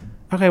be like,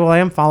 okay, well, I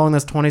am following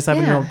this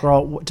 27-year-old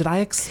girl. Did I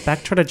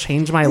expect her to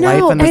change my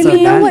life in this event?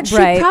 You know what? She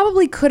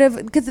probably could have,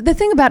 because the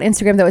thing about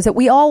Instagram, though, is that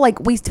we all, like,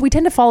 we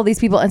tend to follow these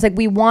people, and it's like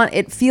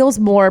it feels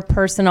more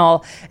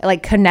personal,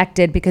 like,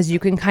 connected, because you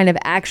can kind of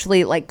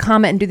actually, like,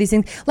 comment and do these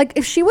things. Like,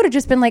 if she would have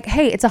just been like,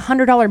 hey, it's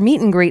 $100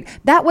 meet and greet,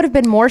 that would have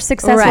been more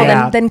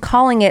successful than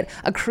calling it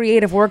a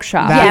creative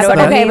workshop.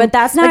 But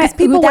that's not, like,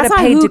 people that's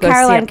not who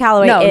Caroline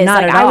Calloway is.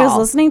 Not like, at all. I was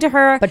listening to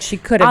her but she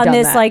could have on done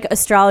this, that. like,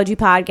 astrology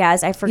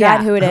podcast. I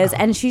forgot who it is.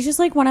 And she's just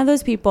like one of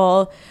those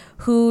people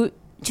who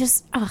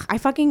just I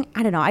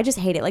don't know, I just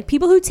hate it. Like,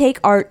 people who take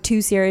art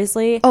too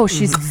seriously. Oh,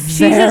 she's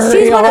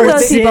one of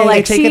those people.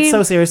 Like, they take it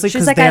so seriously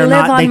because like, I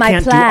live on my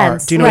can't plans. do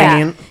art. Do you know what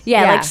I mean?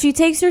 Yeah, like, she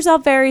takes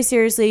herself very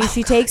seriously.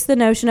 She takes the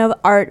notion of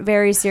art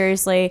very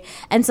seriously,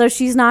 and so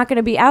she's not going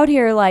to be out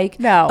here like,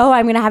 oh,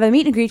 I'm going to have a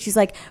meet and greet. She's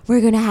like,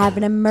 we're going to have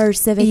an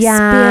immersive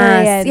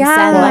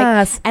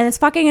experience, and it's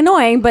fucking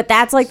annoying. But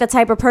that's like the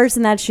type of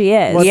person that she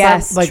is.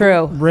 Well, like,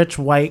 true. Rich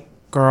white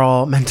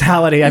girl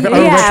mentality. I feel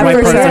rich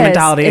white person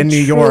mentality in New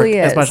York,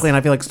 especially, and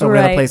I feel like so many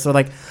other places. So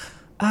like,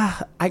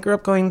 I grew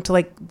up going to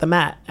like the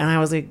Met, and I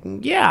was like,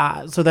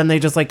 yeah. So then they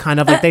just like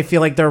kind of like they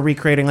feel like they're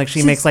recreating. Like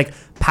she makes like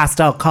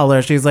pastel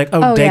colors. She's like,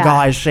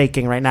 Degas is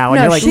shaking right now,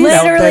 and you're like,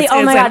 literally,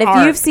 oh my god!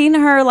 If you've seen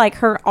her like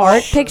her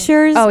art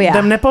pictures,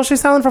 the nipples she's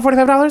selling for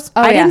 $45.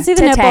 I didn't see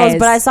the nipples,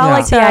 but I saw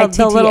like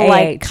the little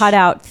like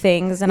cutout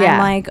things, and I'm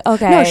like,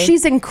 okay. No,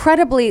 she's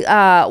incredibly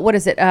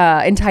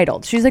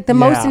entitled. She's like the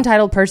most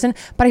entitled person,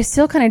 but I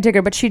still kind of dig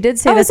her. But she did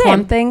say this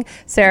one thing,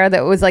 Sarah,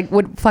 that was like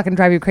would fucking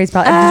drive you crazy.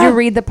 Did you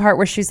read the part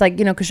where she's like,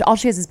 you know, because all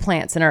she has is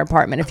plants in her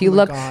apartment. If you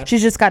look,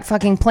 she's just got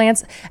fucking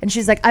plants, and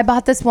she's like, I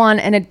bought this one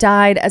and it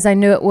died as I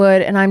knew it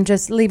would, and I'm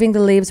just leaving the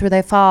leaves where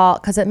they fall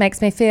because it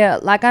makes me feel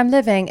like I'm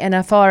living in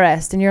a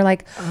forest. And you're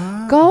like,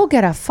 go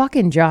get a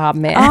fucking job,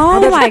 man.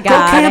 Oh my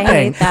god, I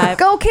hate that.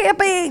 Go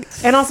camping.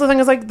 And also the thing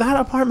is, like, that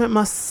apartment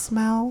must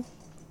smell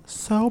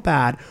so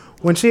bad.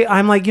 When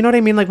I'm like, you know what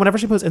I mean? Like, whenever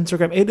she posts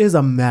Instagram, it is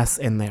a mess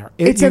in there.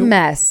 It's a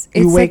mess.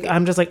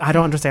 I'm just like, I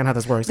don't understand how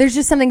this works. There's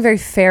just something very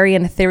fairy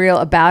and ethereal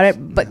about it,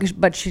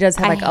 but she does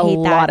have like a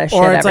lot of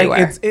shit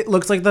everywhere. Like, it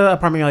looks like the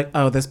apartment, you're like,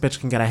 oh, this bitch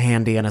can get a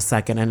handy in a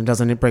second, and it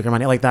doesn't break her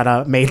money. Like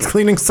that maid's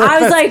cleaning service.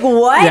 I was like,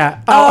 what?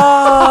 Yeah.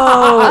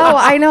 Oh,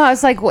 I know. I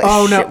was like, what?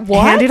 Oh, no.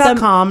 What?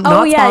 Handy.com,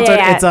 not sponsored.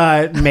 Yeah. It's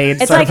a maid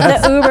service. It's like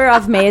the Uber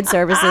of maid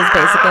services,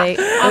 basically.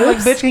 I'm like,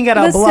 bitch can get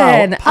a blow.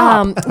 Back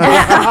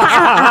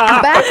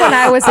when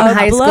I was in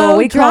high school,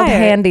 we called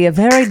Handy a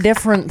very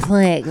different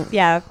thing.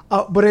 Yeah.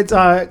 Oh, but it's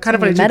kind of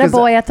funny. Met a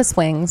boy at the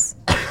swings.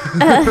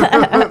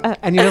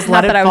 And you just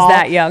let it fall. I was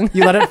that young.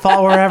 You let it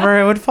fall wherever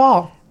it would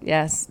fall.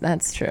 Yes,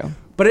 that's true.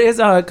 But it is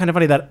kind of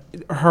funny that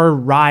her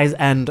rise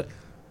and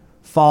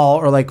fall,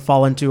 or like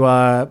fall into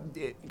a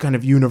kind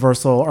of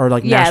universal or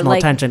like national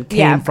attention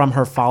came from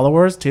her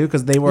followers too,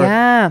 because they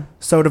were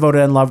so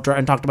devoted and loved her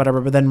and talked about her.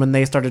 But then when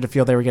they started to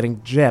feel they were getting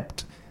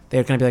gypped, they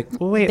would kind of be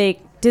like, well,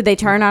 wait. Did they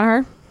turn on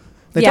her?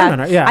 They turned on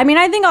her, yeah. I mean,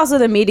 I think also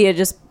the media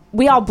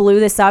we all blew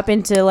this up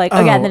into like,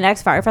 again, the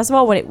next Fire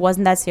Festival when it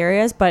wasn't that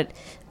serious, but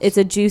it's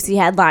a juicy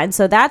headline.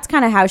 So that's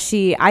kind of how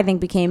she, I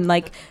think, became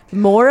like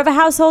more of a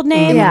household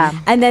name. Yeah.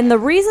 And then the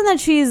reason that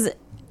she's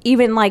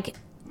even like,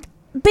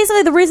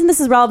 basically the reason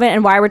this is relevant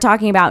and why we're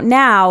talking about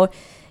now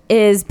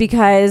is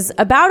because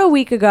about a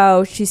week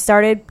ago, she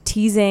started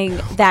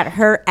teasing that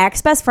her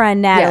ex-best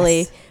friend,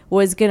 Natalie,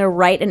 was going to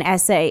write an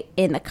essay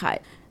in The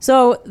Cut.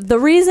 So the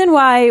reason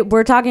why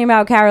we're talking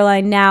about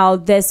Caroline now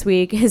this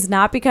week is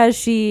not because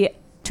she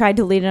tried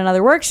to lead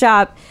another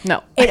workshop.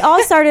 No. It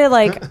all started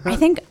like, I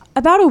think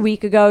about a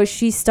week ago,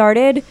 she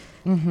started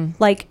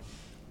like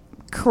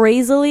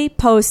crazily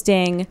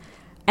posting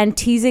and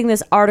teasing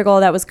this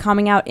article that was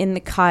coming out in The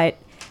Cut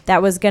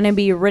that was going to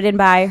be written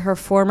by her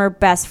former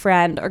best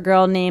friend, a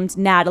girl named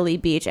Natalie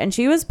Beach. And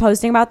she was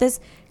posting about this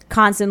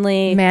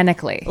constantly.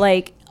 Manically.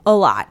 Like a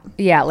lot.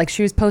 Yeah, like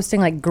she was posting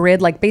like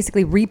grid, like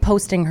basically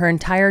reposting her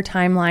entire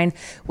timeline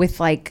with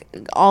like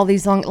all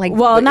these long, like.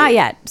 Well, not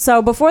yet.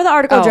 So before the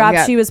article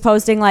dropped, she was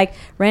posting like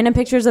random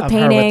pictures of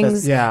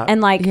paintings and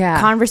like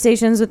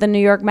conversations with the New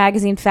York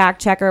Magazine fact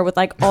checker with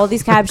like all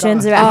these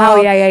captions about how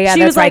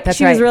she was like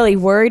she was really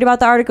worried about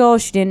the article.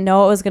 She didn't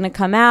know it was going to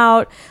come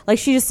out. Like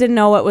she just didn't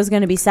know what was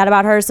going to be said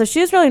about her. So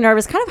she was really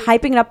nervous, kind of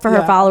hyping it up for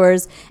her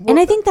followers. And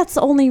I think that's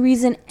the only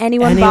reason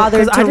anyone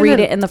bothered to read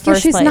it in the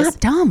first place. She's not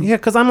dumb. Yeah,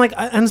 because I'm like,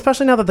 and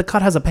especially now that The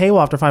Cut has a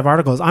paywall after 5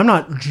 articles, I'm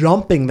not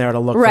jumping there to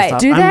look for stuff.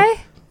 Do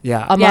they?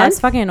 Yeah. Yeah, it's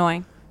fucking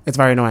annoying. It's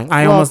very annoying.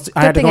 I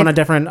had to go on a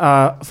different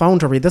phone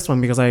to read this one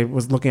because I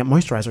was looking at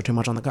moisturizer too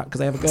much on The Cut because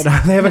they have a good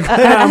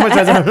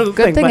moisturizer.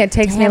 Good thing it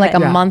takes me like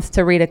a month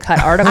to read a Cut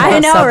article. I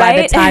know, so right?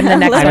 by the time the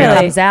next one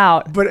comes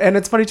out. But and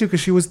it's funny too because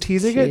she was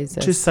teasing it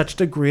to such a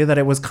degree that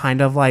it was kind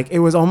of like it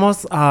was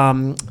almost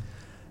the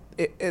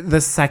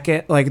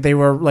second like they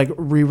were like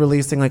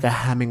re-releasing like a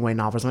Hemingway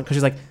novel or something because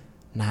she's like,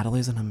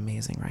 Natalie's an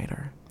amazing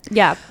writer.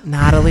 Yeah.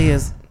 Natalie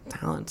is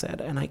talented,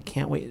 and I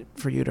can't wait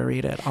for you to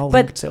read it. I'll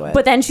link to it.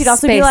 But then she'd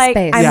also be like,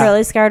 I'm Yeah.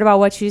 really scared about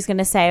what she's going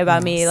to say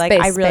about me. Like,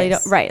 I really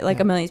don't. Right. Like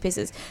a million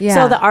spaces. Yeah.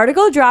 So the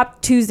article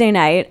dropped Tuesday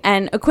night,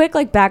 and a quick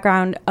like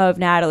background of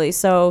Natalie.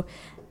 So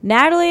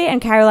Natalie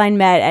and Caroline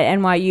met at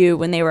NYU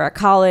when they were at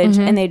college,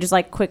 and they just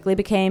like quickly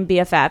became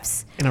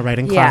BFFs. In a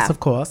writing class, of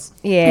course.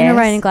 Yeah. In a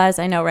writing class,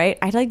 I know, right?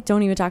 I like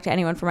don't even talk to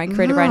anyone for my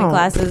creative writing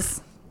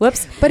classes.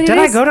 Whoops. But Did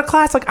I go to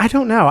class? Like, I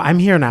don't know. I'm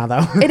here now,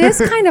 though. It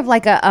is kind of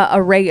like a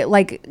regular,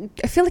 like,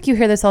 I feel like you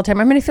hear this all the time.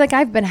 I mean, I feel like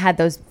I've had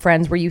those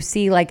friends where you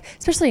see, like,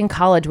 especially in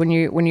college when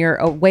you're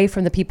away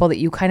from the people that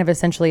you kind of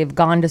essentially have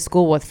gone to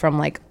school with, from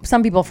like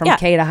some people from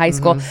K to high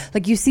school.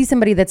 Like, you see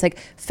somebody that's like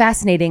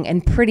fascinating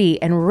and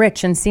pretty and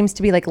rich and seems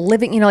to be like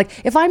living, you know, like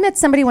if I met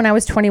somebody when I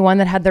was 21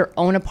 that had their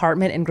own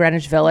apartment in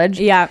Greenwich Village.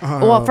 Yeah.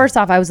 Well, first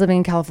off, I was living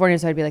in California,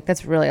 so I'd be like,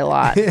 that's really a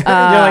lot. You're like,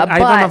 I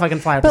don't know if I can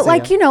fly up to But see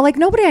like, you. you know, like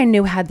nobody I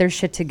knew had their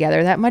shit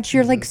together that much.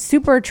 You're like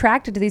super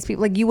attracted to these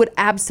people. Like you would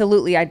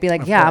absolutely, I'd be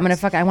like, yeah, I'm gonna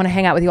I want to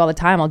hang out with you all the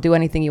time. I'll do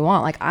anything you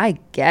want. Like I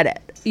get it.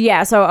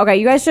 Yeah. So, okay,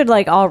 you guys should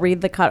like all read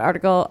the Cut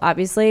article.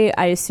 Obviously,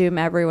 I assume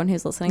everyone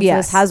who's listening to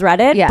this has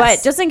read it. Yes.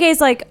 But just in case,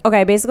 like,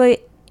 okay, basically,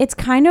 it's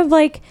kind of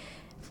like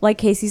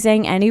Casey's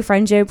saying, any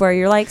friendship where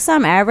you're like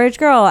some average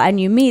girl and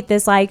you meet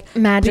this like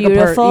magical,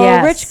 beautiful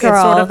rich girl.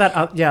 It's sort of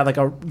that, like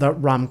the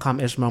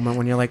rom-com-ish moment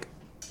when you're like,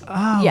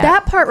 oh. Yeah.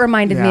 That part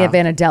reminded me of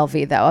Anna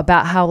Delvey, though,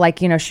 about how,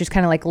 like, you know, she's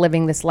kind of like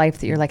living this life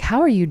that you're like,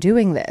 how are you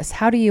doing this?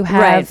 How do you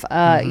have,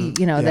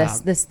 you know,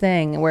 this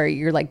thing where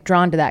you're like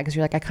drawn to that because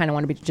you're like, I kind of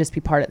want to just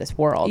be part of this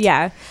world.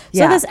 Yeah.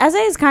 So this essay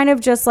is kind of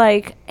just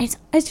like,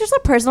 it's just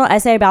a personal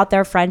essay about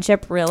their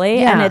friendship, really.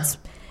 Yeah. And it's,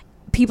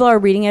 people are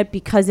reading it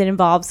because it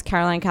involves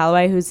Caroline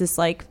Calloway, who's this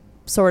like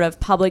sort of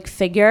public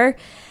figure.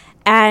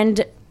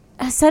 And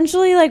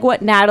essentially, like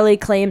what Natalie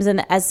claims in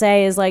the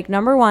essay is like,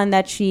 number one,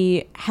 that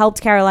she helped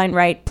Caroline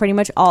write pretty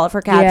much all of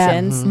her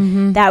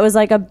captions. That was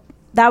like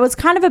that was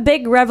kind of a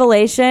big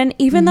revelation,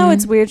 even though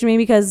it's weird to me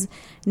because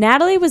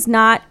Natalie was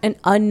not an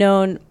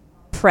unknown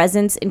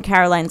presence in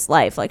Caroline's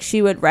life. Like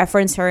she would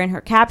reference her in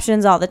her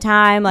captions all the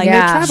time.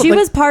 Like she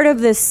was part of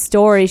this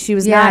story. She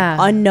was not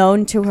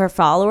unknown to her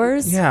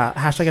followers. Yeah.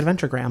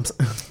 #AdventureGrams.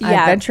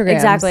 AdventureGrams,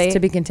 exactly. to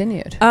be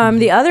continued.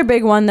 The other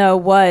big one though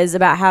was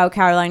about how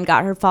Caroline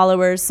got her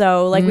followers.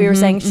 So like we were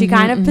saying, she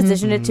kind of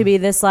positioned it to be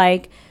this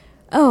like,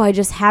 oh, I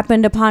just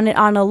happened upon it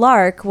on a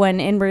lark, when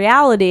in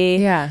reality,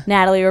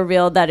 Natalie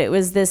revealed that it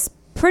was this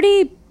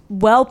pretty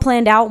well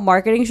planned out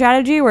marketing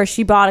strategy where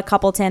she bought a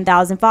couple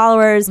 10,000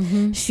 followers.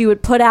 She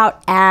would put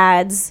out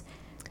ads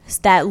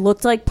that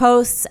looked like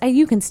posts.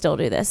 You can still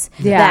do this.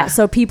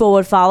 So people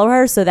would follow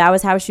her. So that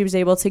was how she was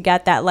able to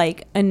get that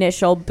like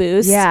initial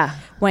boost.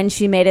 When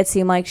she made it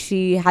seem like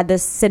she had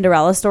this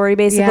Cinderella story,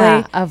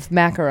 basically. Of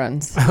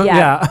macarons.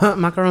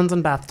 Macarons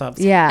and bathtubs.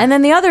 And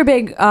then the other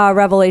big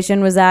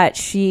revelation was that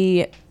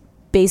she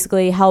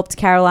basically helped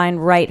Caroline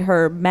write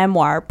her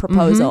memoir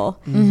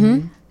proposal.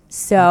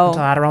 So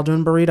Until Adderall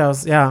doing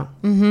burritos. Yeah.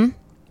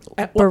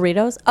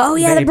 Burritos? Oh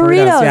yeah, the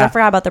burritos, burritos. yeah. I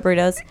forgot about the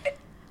burritos.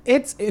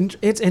 It's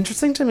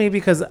interesting to me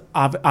because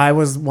I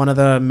was one of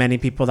the many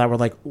people that were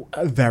like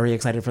very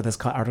excited for this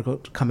article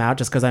to come out,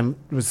 just because I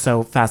was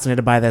so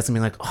fascinated by this and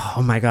being like,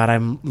 oh my God,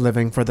 I'm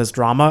living for this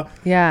drama.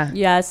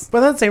 Yes.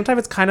 But at the same time,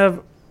 it's kind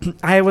of,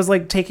 I was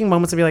like taking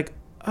moments to be like,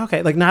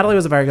 okay, like Natalie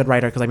was a very good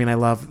writer because I mean,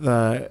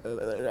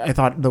 I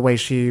thought the way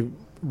she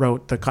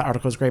wrote the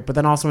article was great. But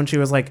then also when she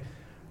was like,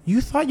 you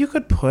thought you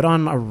could put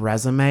on a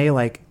resume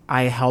like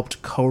I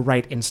helped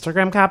co-write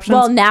Instagram captions?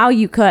 Well, now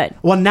you could.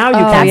 Well, now you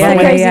can. That's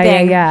the crazy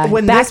thing.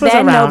 When back this was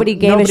then, around, nobody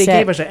gave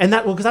a shit. And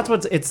that, well, because that's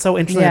what's, it's so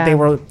interesting that they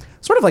were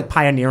sort of like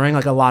pioneering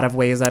like a lot of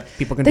ways that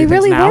people can do things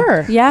now. They really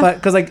were. Yeah. But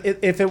because like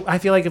I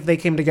feel like if they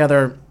came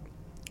together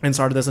and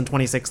started this in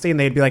 2016,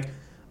 they'd be like,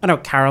 oh no,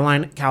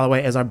 Caroline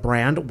Calloway is our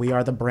brand. We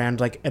are the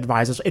brand like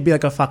advisors. It'd be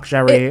like a fuck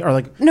Jerry or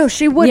like. No,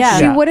 she would. Yeah.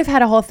 She would have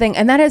had a whole thing,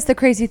 and that is the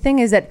crazy thing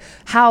is that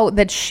how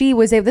that she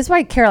was able. This is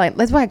why Caroline.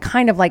 That's why I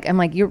kind of like. I'm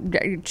like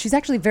she's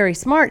actually very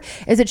smart.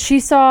 Is that she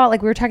saw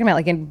like we were talking about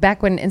like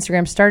back when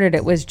Instagram started,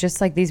 it was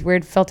just like these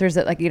weird filters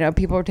that like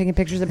people were taking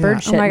pictures of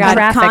bird shit. Oh my God,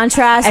 traffic,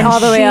 contrast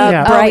all the way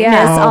up,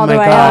 brightness all the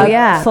way up. Oh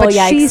yeah, but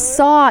she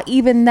saw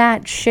even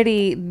that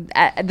shitty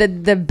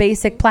the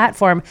basic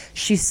platform.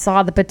 She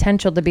saw the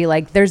potential to be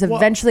like there's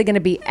eventually going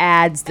to be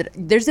ads that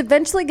there's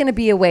eventually going to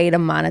be a way to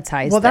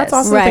monetize. Well, that's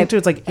also the thing too.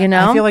 It's like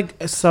I feel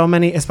like so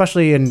many,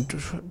 especially in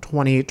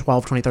 2012,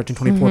 2013,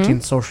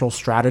 2014, social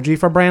strategy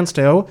for brands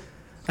too.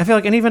 I feel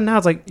like, and even now,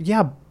 it's like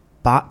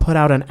put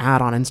out an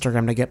ad on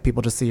Instagram to get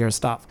people to see your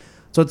stuff.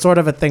 So it's sort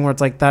of a thing where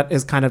it's like that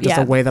is kind of just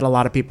a way that a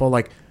lot of people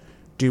like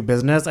do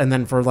business, and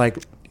then for like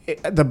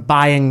the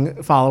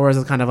buying followers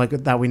is kind of like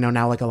that we know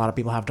now. Like a lot of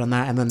people have done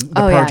that, and then the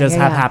purges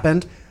have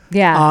happened.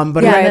 And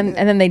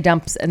then they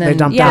dump. And then they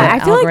dump. I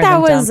feel like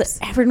that was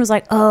everyone was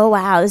like, "Oh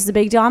wow, this is a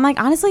big deal." I'm like,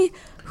 honestly,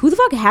 who the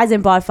fuck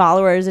hasn't bought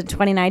followers in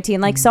 2019?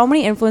 Like, so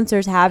many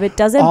influencers have. It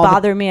doesn't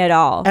bother me at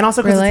all. And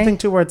also because it's the thing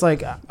too where it's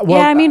like, well,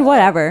 yeah, I mean,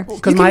 whatever.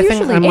 Because my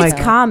thing, I'm it's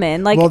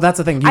common. Like, well, that's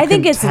the thing. I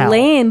think it's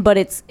lame, but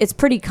it's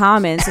pretty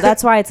common, so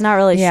that's why it's not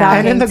really shocking.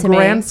 And in the to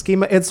grand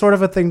scheme, it's sort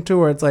of a thing too,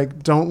 where it's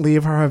like, don't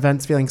leave her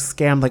events feeling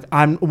scammed. Like,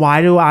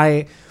 why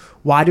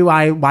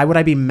would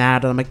I be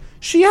mad? And I'm like,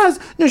 she has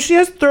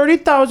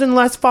 30,000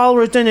 less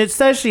followers than it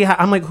says she has.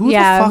 I'm like, who the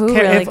fuck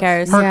really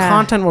cares? Her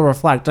content will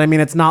reflect. I mean,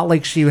 it's not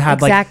like she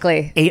had like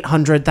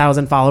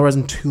 800,000 followers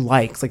and 2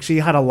 likes. Like, she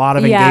had a lot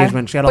of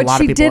engagement. She had a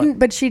lot of people.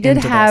 But she did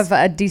have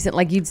a decent,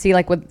 like, you'd see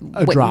like when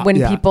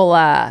people,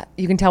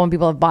 you can tell when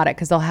people have bought it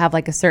because they'll have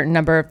like a certain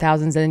number of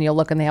thousands, and then you'll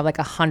look and they have like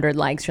 100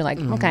 likes. You're like,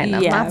 okay,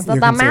 the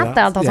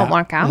math doesn't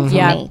work out for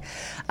me.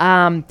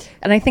 And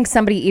I think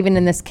somebody, even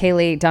in this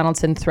Kayleigh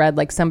Donaldson thread,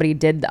 like somebody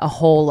did a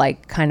whole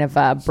like kind of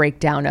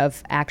breakdown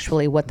of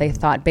actually what they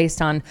thought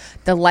based on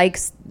the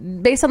likes,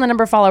 based on the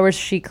number of followers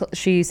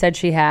she said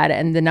she had,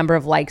 and the number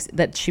of likes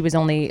that she was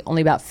only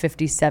about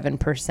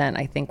 57%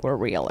 I think were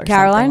real or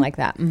Caroline? something like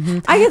that. Mm-hmm.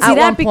 I can see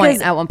that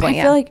because at one point,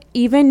 I feel like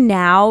even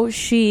now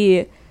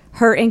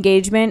her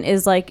engagement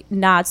is like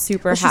not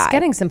super high. She's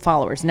getting some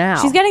followers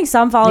now. She's getting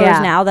some followers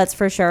now, that's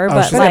for sure.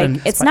 But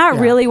like, it's not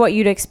really what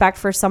you'd expect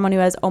for someone who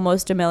has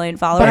almost 1 million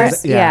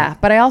followers.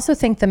 But I also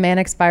think the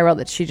manic spiral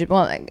that she did.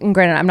 Well, and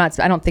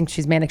granted, I don't think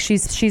she's manic.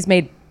 She's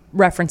made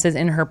references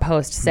in her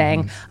post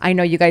saying, I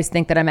know you guys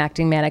think that I'm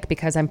acting manic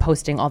because I'm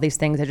posting all these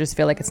things. I just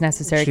feel like it's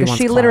necessary, because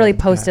she literally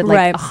posted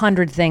like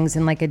 100 things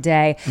in like a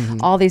day,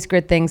 all these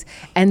good things,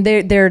 and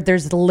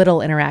there's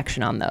little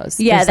interaction on those.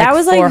 Yeah, that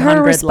was like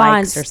her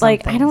response.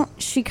 Like,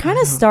 she kind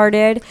of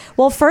started,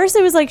 well, first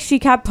it was like she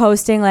kept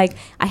posting like,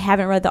 I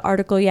haven't read the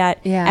article yet.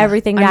 Yeah,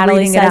 everything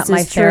Natalie says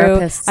is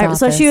true.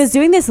 So she was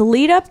doing this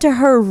lead up to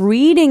her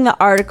reading the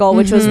article,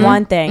 which was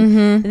one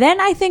thing.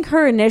 Then I think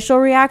her initial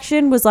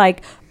reaction was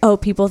like, oh,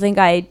 people think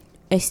I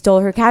stole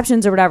her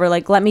captions or whatever.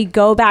 Like, let me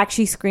go back.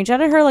 She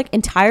screenshotted her like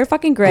entire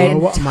fucking grid.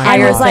 And was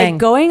like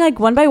going like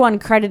one by one,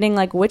 crediting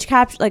like which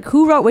caption, like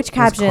who wrote which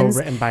captions.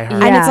 Co-written by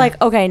her. And it's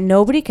like, okay,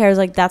 nobody cares.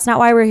 Like, that's not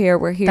why we're here.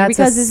 We're here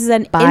because this is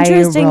an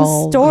interesting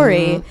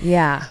story.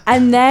 Yeah.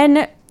 And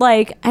then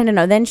like, I don't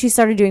know, then she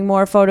started doing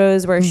more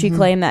photos where she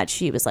claimed that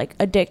she was like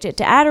addicted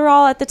to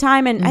Adderall at the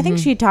time, and I think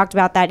she talked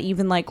about that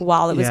even like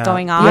while it was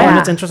going on. And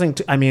it's interesting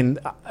I mean,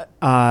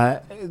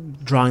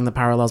 drawing the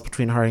parallels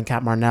between her and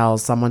Kat Marnell,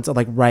 someone said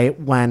like right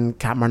when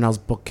Kat Marnell's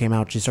book came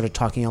out, she started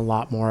talking a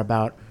lot more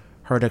about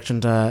her addiction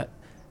to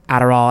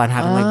Adderall and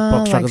having like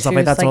book struggles and stuff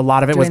like that. So a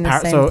lot of it was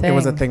it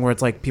was a thing where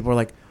it's like people were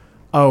like,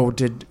 oh,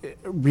 did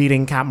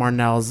reading Kat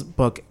Marnell's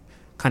book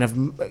kind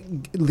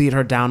of lead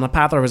her down the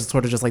path, or was it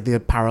sort of just like the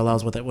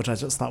parallels with it, which I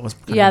just thought was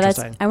kind of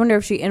interesting. I wonder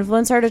if she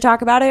influenced her to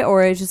talk about it,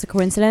 or it's just a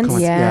coincidence.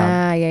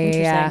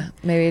 Yeah.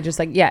 Maybe just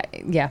like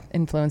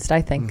influenced,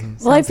 I think.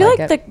 Well, I feel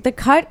like the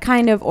cut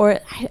kind of, or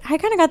I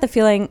kind of got the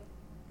feeling,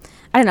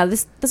 I don't know,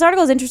 this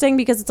article is interesting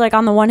because it's like,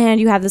 on the one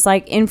hand you have this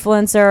like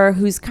influencer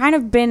who's kind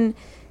of been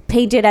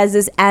painted as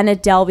this Anna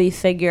Delvey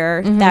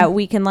figure that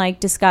we can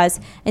like discuss,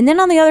 and then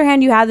on the other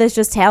hand you have this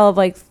just tale of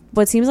like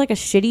what seems like a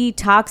shitty,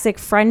 toxic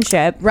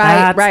friendship.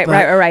 Right.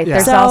 Yeah.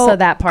 There's also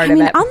that part of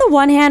it. On the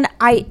one hand,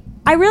 I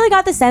really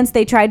got the sense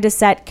they tried to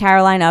set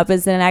Caroline up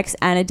as the next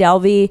Anna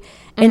Delvey,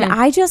 and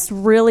I just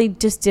really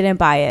didn't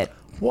buy it.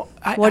 Well,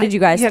 what did you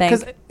guys think?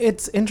 Because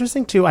it's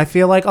interesting too. I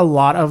feel like a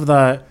lot of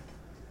the,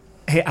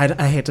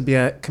 I hate to be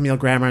a Camille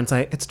Grammer and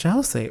say it's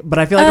jealousy, but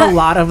I feel like a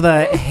lot of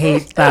the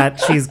hate that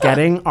she's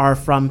getting are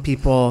from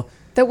people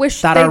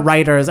that are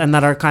writers and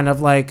that are kind of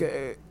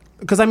like,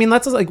 because I mean,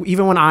 that's like,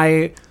 even when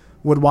I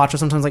would watch her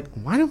sometimes, like,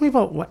 why are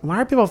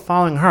people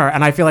following her?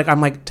 And I feel like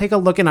I'm like, take a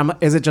look, and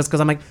is it just because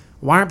I'm like,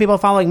 why aren't people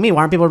following me? Why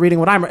aren't people reading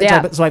what I'm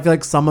writing? So I feel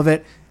like some of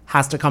it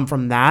has to come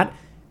from that.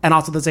 And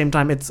also at the same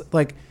time, it's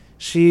like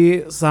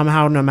she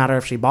somehow, no matter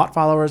if she bought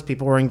followers,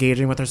 people were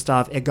engaging with her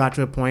stuff. It got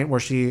to a point where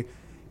she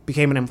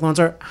became an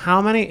influencer.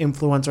 How many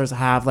influencers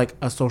have like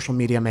a social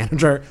media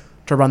manager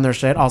to run their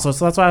shit also?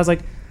 So that's why I was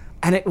like,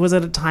 and it was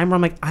at a time where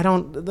I'm like,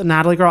 the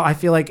Natalie girl, I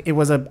feel like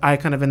I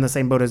kind of in the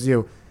same boat as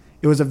you.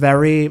 It was a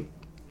very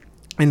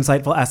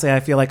insightful essay, I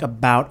feel like,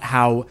 about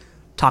how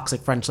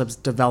toxic friendships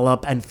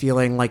develop, and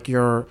feeling like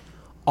you're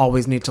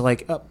always need to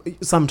like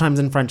sometimes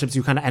in friendships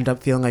you kind of end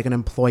up feeling like an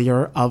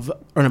employer of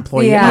or an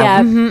employee of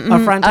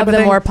a friend type of the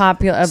thing. More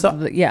popular I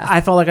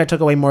felt like I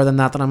took away more than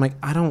that I'm like,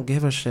 I don't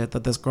give a shit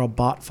that this girl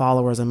bought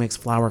followers and makes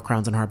flower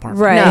crowns in her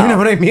apartment, right? You know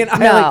what I mean?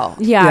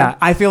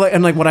 I feel like,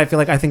 and like what I feel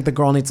like, I think the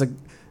girl needs to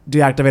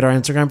deactivate our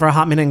Instagram for a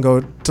hot minute and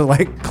go to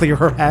like clear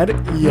her head.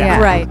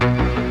 Right.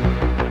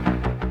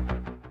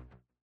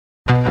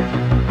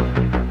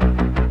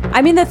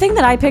 I mean, the thing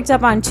that I picked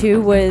up on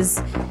too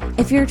was,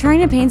 if you're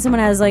trying to paint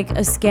someone as like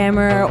a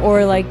scammer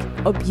or like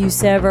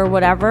abusive or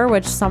whatever,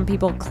 which some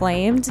people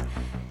claimed,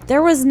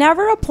 there was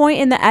never a point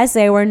in the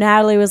essay where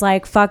Natalie was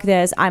like, fuck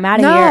this, I'm out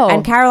of here.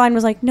 And Caroline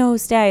was like, no,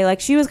 stay. Like,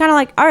 she was kind of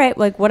like, all right,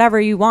 like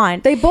whatever you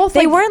want. They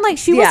weren't like,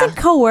 she wasn't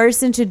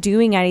coerced into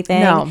doing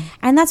anything. No.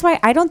 And that's why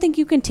I don't think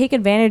you can take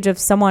advantage of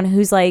someone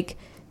who's like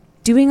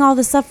doing all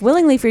this stuff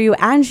willingly for you,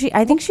 and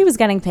I think she was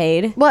getting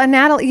paid. Well, and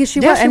Natalie,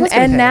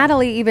 and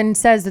Natalie even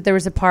says that there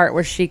was a part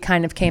where she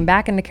kind of came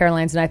back into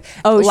Caroline's life.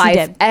 Oh, she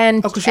did.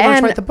 And because she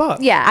wanted to write the book.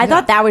 Yeah, I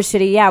thought that was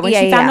shitty. Yeah, when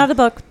she found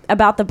out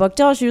about the book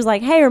deal, she was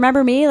like, "Hey,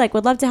 remember me? Like,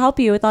 would love to help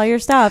you with all your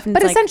stuff." And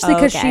but essentially,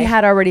 because she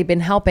had already been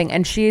helping,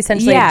 and she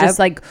essentially just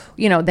like,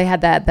 you know, they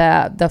had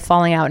the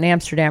falling out in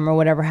Amsterdam or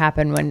whatever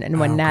happened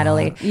when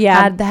Natalie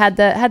had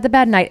the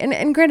bad night.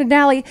 And granted,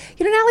 Natalie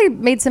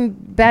made some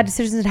bad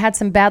decisions and had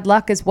some bad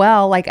luck as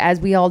well, like as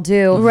we all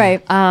do,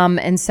 right?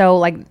 And so,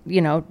 like,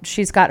 you know,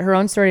 she's got her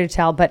own story to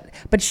tell, but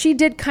she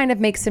did kind of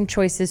make some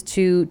choices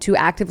to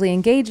actively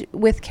engage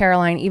with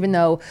Caroline, even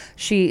though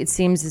it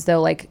seems as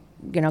though, like,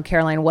 you know,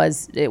 Caroline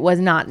was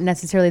not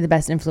necessarily the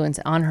best influence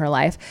on her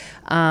life.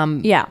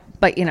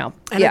 But you know,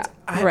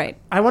 right.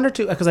 I wonder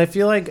too, because I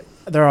feel like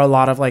there are a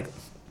lot of like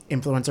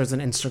influencers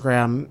and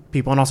Instagram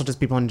people, and also just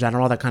people in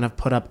general, that kind of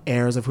put up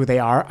airs of who they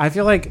are. I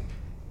feel like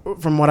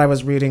from what I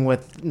was reading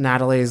with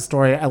Natalie's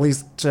story, at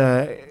least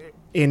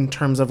in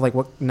terms of like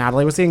what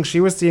Natalie was seeing, she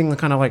was seeing the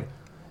kind of like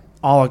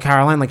all of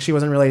Caroline. Like, she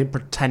wasn't really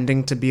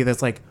pretending to be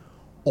this like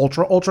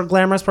ultra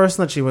glamorous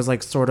person that she was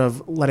like sort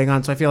of letting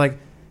on. So I feel like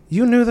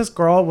you knew this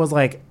girl was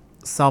like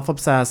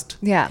self-obsessed.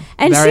 Yeah.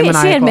 And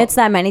she admits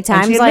that many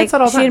times.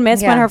 She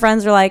admits when her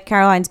friends are like,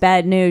 Caroline's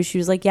bad news, she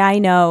was like, yeah, I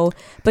know.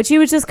 But she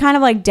was just kind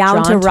of like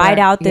down to ride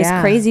out this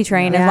crazy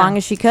train as long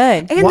as she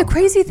could. And the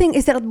crazy thing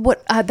is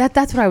that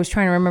that's what I was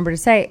trying to remember to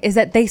say, is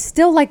that they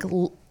still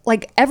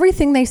like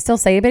everything they still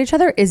say about each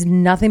other is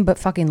nothing but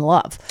fucking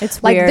love.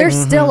 It's like weird. They're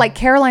still like,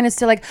 Caroline is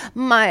still like,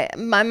 my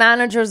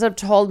managers have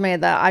told me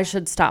that I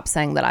should stop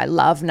saying that I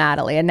love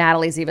Natalie, and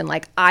Natalie's even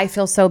like, I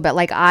feel so bad,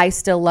 like I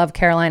still love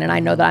Caroline, and I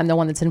know that I'm the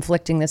one that's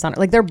inflicting this on her.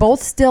 Like, they're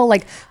both still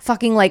like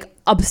fucking like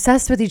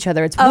obsessed with each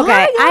other. It's okay. wild.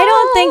 I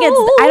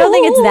don't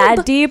think it's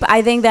that deep.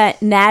 I think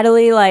that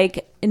Natalie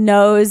like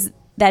knows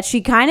that she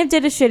kind of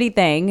did a shitty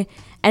thing,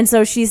 and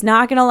so she's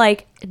not gonna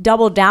like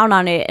double down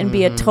on it and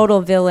be a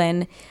total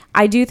villain.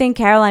 I do think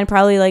Caroline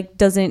probably like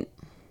doesn't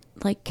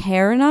like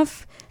care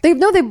enough. They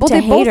both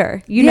hate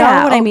her. You know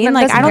what I mean?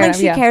 Like, I don't think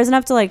she cares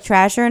enough to like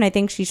trash her, and I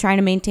think she's trying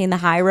to maintain the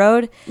high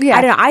road. Yeah.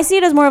 I don't know. I see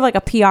it as more of like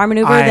a PR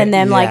maneuver than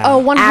them like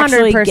 100%.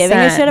 actually giving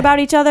a shit about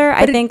each other.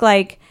 I think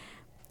like,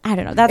 I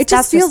don't know. It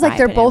just feels like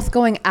they're both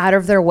going out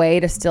of their way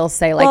to still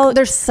say like,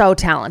 they're so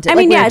talented. I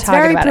mean, it's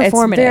very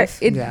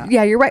performative.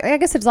 Yeah, you're right. I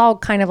guess it's all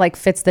kind of like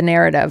fits the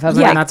narrative of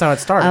and that's how it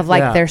started, of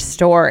like their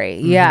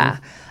story. Yeah.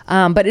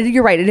 But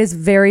you're right. It is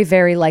very,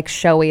 very like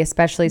showy,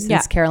 especially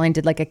since Caroline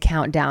did like a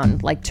countdown,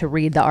 like to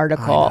read the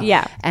article.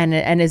 Yeah.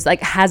 And is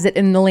like, has it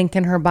in the link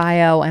in her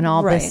bio and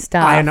all this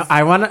stuff. I know.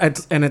 I want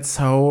to, and it's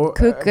so,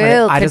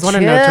 I just want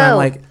to know too, I'm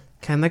like,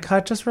 can the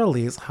Cut just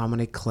release how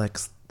many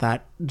clicks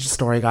that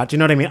story got? Do you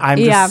know what I mean? I'm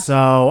just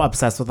so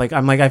obsessed with like,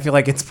 I feel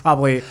like it's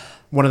probably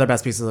one of the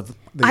best pieces of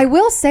I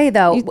will say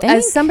though,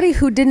 as somebody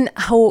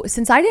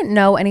since I didn't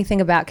know anything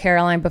about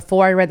Caroline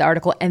before I read the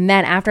article, and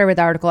then after I read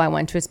the article, I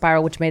went to a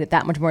spiral, which made it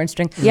that much more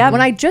interesting. Yeah.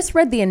 When I just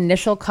read the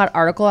initial Cut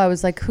article, I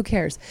was like, who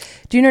cares?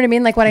 Do you know what I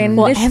mean? Like, when I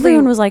initially... Well,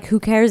 everyone was like, who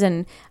cares?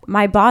 And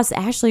my boss,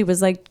 Ashley,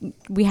 was like,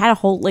 we had a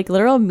whole like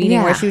literal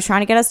meeting where she was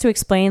trying to get us to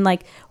explain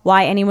like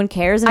why anyone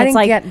cares. And I it's didn't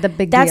like, get the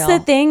big deal. That's the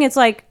thing. It's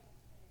like,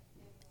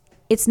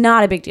 it's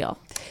not a big deal.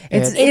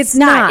 It's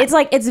not. It's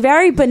like, it's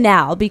very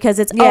banal because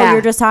it's,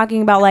 you're just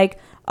talking about like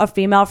a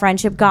female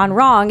friendship gone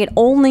wrong. It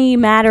only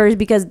matters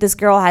because this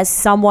girl has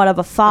somewhat of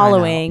a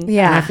following.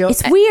 Yeah.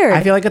 It's weird.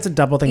 I feel like it's a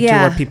double thing too,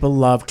 where people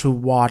love to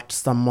watch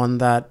someone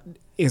that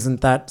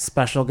isn't that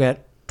special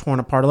get torn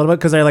apart a little bit,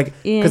 because they're like,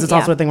 because it's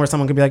also a thing where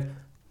someone could be like,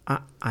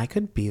 I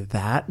could be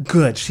that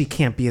good. She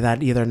can't be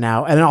that either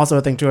now. And then also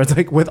a thing too, it's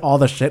like with all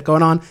the shit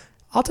going on,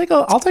 I'll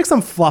take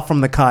some fluff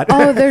from the Cut.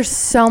 Oh, there's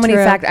so many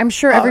facts. I'm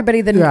sure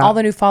everybody, all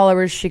the new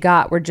followers she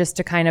got were just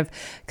to kind of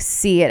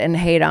see it and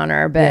hate on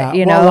her, but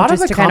you know,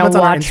 just to kind of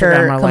watch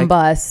her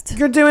combust. Like,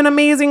 you're doing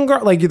amazing,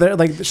 girl. Like she got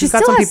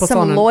still some has people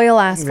some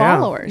loyal ass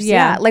followers.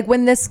 Yeah. Like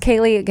when this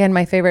Kaylee, again,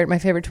 my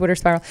favorite Twitter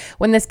spiral,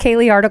 when this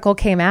Kaylee article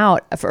came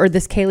out, or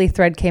this Kaylee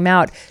thread came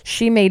out,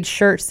 she made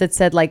shirts that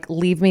said like,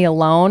 leave me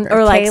alone,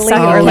 or like Kaylee,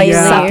 suck or like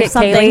Kaylee, suck it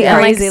something Kaylee,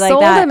 and like crazy like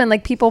sold that. them, and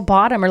like people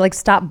bought them, or like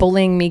stop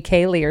bullying me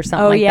Kaylee, or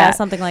something like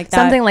that. Something like that.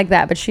 Something like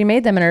that. But she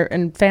made them,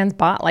 and fans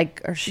bought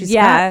like, or she's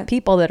got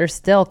people that are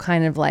still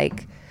kind of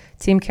like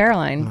Team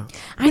Caroline.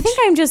 I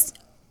think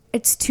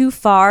it's too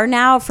far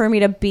now for me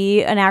to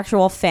be an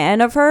actual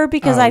fan of her,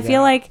 because I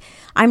feel like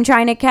I'm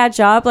trying to catch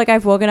up. Like,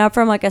 I've woken up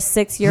from like a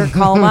 6-year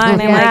coma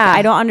and I'm like,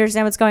 I don't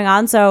understand what's going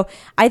on. So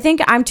I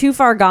think I'm too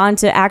far gone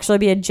to actually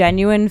be a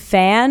genuine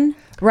fan.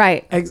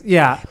 Right.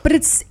 Yeah.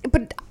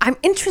 But I'm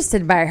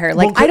interested by her.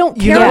 Like, I don't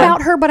care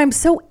about her, but I'm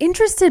so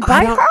interested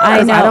by her.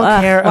 I know. I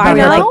don't care about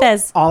her. Like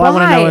this. All I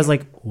want to know is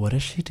like, what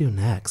does she do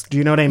next? Do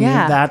you know what I mean?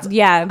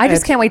 I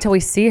just can't wait till we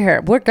see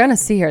her. We're gonna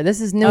see her.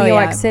 This is New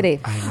York City.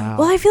 I know.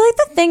 Well, I feel like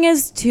the thing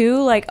is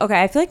too, like,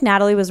 okay, I feel like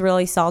Natalie was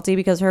really salty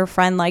because her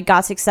friend like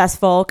got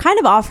successful kind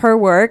of off her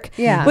work,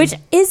 which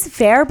is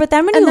fair. But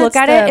then when you look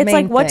at it, it's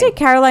like, what did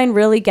Caroline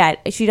really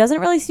get? She doesn't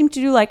really seem to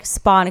do like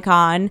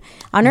SpawnCon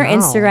on her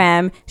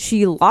Instagram.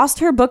 She lost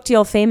her book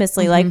deal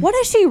famously. Like, what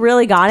has she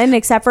really gotten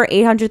except for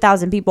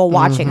 800,000 people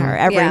watching her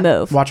every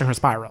move, watching her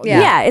spiral?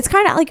 Yeah, it's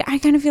kind of like, I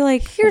kind of feel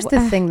like, here's the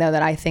thing though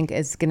that I think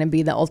is going to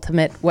be the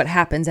ultimate, what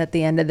happens at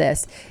the end of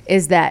this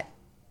is that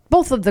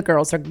both of the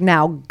girls are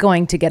now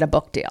going to get a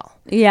book deal.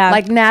 Yeah.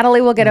 Like Natalie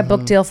will get a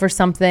book deal for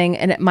something,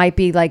 and it might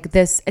be like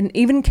this. And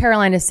even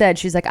Caroline has said,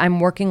 she's like,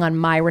 I'm working on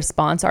my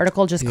response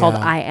article just called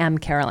I Am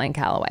Caroline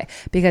Calloway,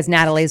 because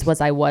Natalie's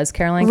was I Was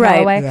Caroline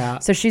Calloway. Yeah.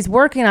 So she's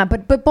working on,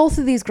 but both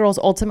of these girls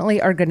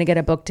ultimately are going to get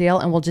a book deal,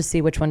 and we'll just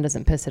see which one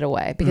doesn't piss it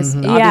away, because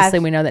obviously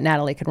we know that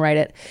Natalie can write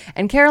it.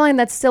 And Caroline,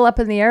 that's still up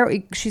in the air.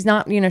 She's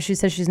not, she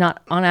says she's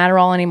not on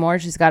Adderall anymore.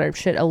 She's got her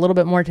shit a little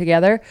bit more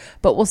together,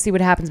 but we'll see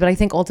what happens. But I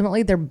think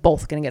ultimately they're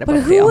both going to get a book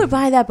deal. But who would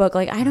buy that book?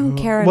 Like, I don't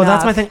care Well,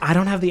 enough. that's my thing. I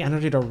don't have the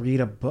energy to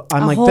read a book.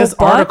 I'm like, this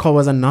article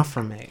was enough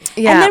for me.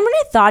 Yeah. And then when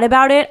I thought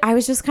about it, I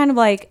was just kind of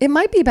like, it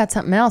might be about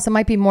something else. It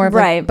might be more of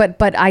like,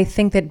 but I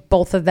think that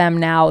both of them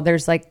now,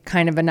 there's like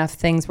kind of enough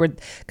things where,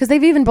 because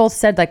they've even both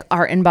said like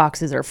our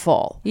inboxes are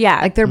full. Yeah.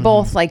 Like they're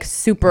both like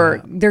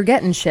super, they're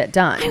getting shit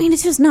done. I mean,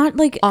 it's just not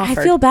like, I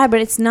feel bad,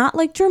 but it's not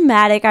like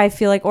dramatic, I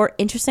feel like, or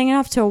interesting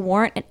enough to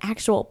warrant an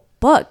actual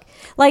book.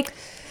 Like,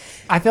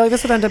 I feel like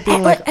this would end up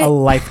being like a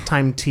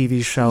Lifetime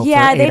TV show.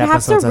 Yeah, for 8 they'd have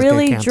to episodes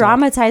really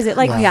dramatize it.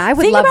 Like, I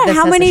would think love about this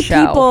how as many a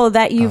show. people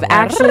that you've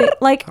actually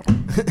like.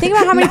 Think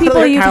about how many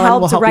people you've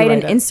helped write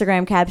an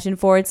Instagram caption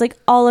for. It's like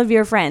all of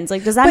your friends.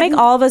 Like, does that make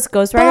all of us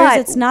ghostwriters?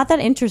 It's not that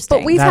interesting.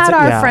 But we've had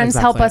our friends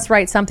help us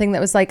write something that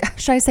was like,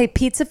 should I say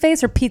Pizza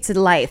Face or Pizza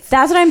Life?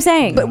 That's what I'm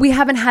saying. But we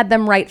haven't had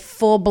them write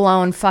full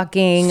blown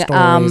fucking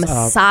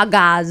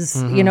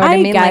sagas. You know what I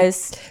mean?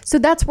 Guess. Like, so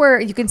that's where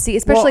you can see,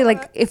 especially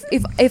like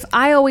if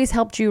I always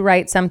helped you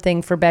write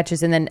something for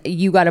Betches and then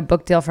you got a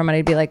book deal from it,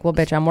 I'd be like, well,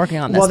 bitch, I'm working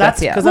on this. Well,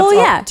 that's with you. well,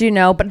 yeah. Do you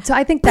know? But so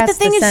I think that's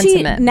the thing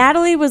sentiment.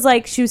 Natalie was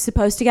like, she was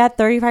supposed to get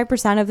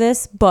 35% of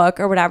this book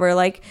or whatever.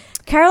 Like,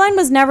 Caroline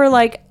was never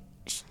like,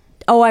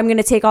 oh, I'm going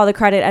to take all the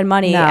credit and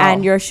money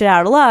and you're shit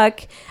out of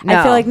luck. No.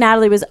 I feel like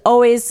Natalie was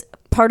always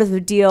part of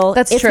the deal.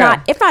 That's if true.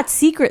 If not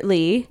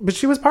secretly. But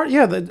she was part,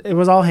 it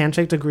was all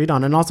handshake agreed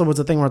on. And also was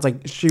the thing where it's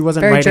like, she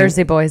wasn't very writing.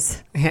 Jersey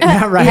Boys.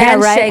 Yeah, right.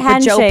 Handshake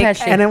with Joe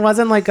Pesci. And it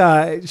wasn't like,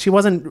 she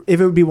wasn't, if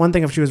it would be one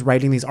thing if she was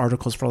writing these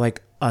articles for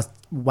like a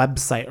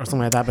website or something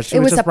like that, but she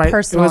was just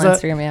personal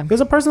Instagram, It was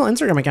a personal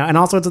Instagram account. And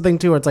also it's a thing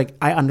too, where it's like,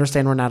 I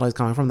understand where Natalie's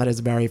coming from. That is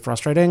very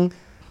frustrating.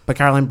 But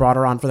Caroline brought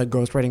her on for the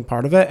ghostwriting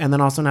part of it. And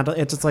then also Natalie,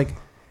 it's just like,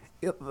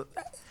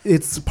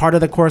 it's part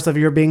of the course of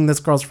you're being this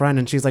girl's friend,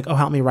 and she's like, oh,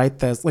 help me write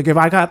this. Like if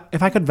I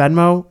could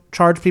Venmo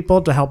charge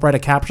people to help write a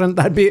caption,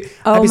 I'd be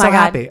so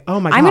happy. Oh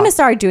my God. I'm gonna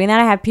start doing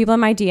that. I have people in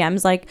my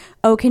DMs like,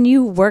 oh, can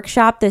you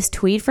workshop this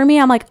tweet for me?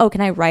 I'm like, oh,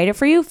 can I write it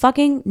for you?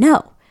 Fucking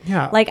no.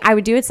 Yeah. Like I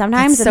would do it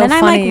sometimes, That's and then so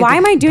I'm funny. like, why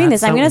am I doing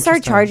this? That's I'm so gonna start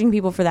interesting. charging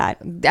people for that.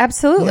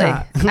 Absolutely.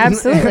 Yeah.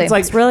 Absolutely. It's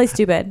like, It's really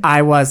stupid.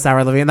 I was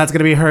Sarah Levine. That's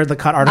gonna be the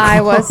cut article.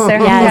 I was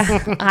Sarah. Yes.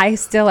 Yeah. I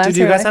still am. Did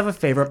you guys have a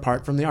favorite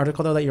part from the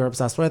article though that you're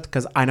obsessed with?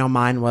 Because I know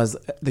mine was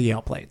the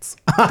Yale plates.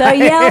 The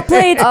Yale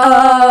plates. Those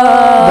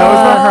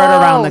were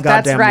heard around the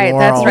goddamn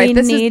world. That's right.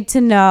 We need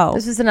to know.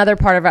 This is another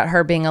part about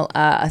her being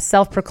a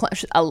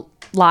self-proclaimed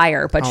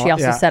liar, but she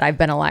also said, I've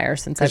been a liar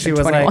since I've been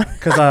 21.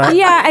 Like,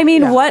 yeah, I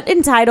mean, what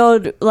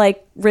entitled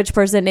like rich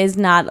person is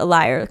not a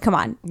liar? Come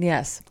on.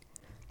 Yes.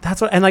 That's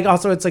what, and like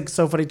also it's like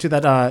so funny too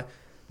that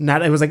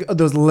it was like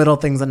those little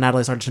things that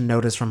Natalie started to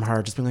notice from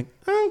her, just being like,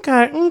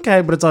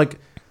 okay, but it's like,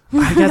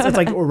 I guess it's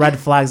like red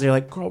flags. You're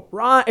like, girl,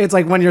 run. It's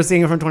like when you're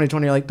seeing it from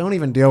 2020, you're like, don't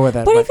even deal with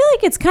it. But I feel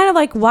like it's kind of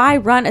like, why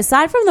run?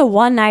 Aside from the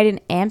one night in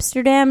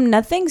Amsterdam,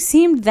 nothing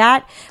seemed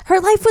that, her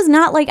life was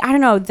not like, I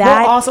don't know,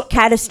 that also,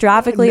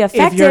 catastrophically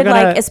affected.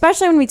 Like,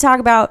 especially when we talk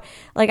about,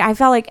 like, I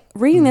felt like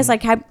reading this, I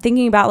kept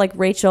thinking about like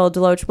Rachel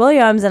Deloach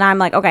Williams, and I'm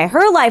like, okay,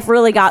 her life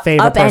really got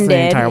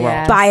upended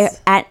by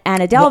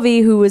Anna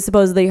Delvey, who was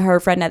supposedly her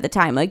friend at the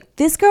time. Like,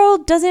 this girl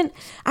doesn't,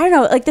 I don't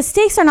know, like the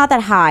stakes are not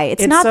that high.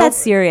 It's not that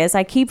serious.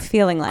 I keep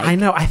feeling like. I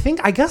know.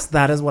 I guess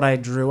that is what I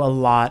drew a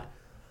lot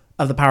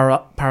of the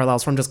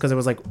parallels from, just because it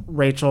was like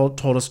Rachel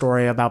told a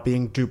story about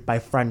being duped by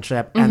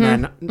friendship, and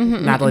then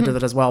Natalie did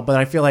it as well. But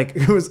I feel like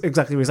it was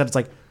exactly what you said. It's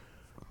like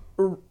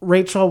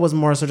Rachel was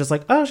more so just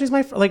like, oh, she's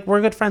my like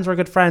we're good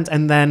friends,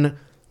 and then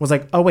was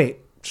like, oh wait,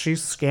 she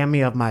scammed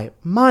me of my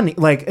money,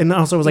 like, and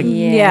also was like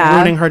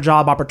ruining her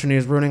job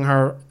opportunities, ruining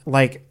her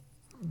like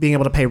being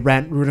able to pay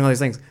rent, ruining all these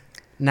things.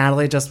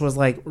 Natalie just was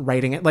like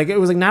writing it, like it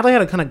was like Natalie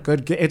had a kind of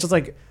good. It's just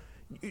like.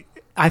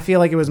 I feel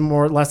like it was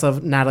more or less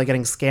of Natalie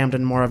getting scammed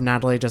and more of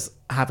Natalie just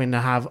having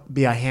to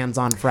be a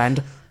hands-on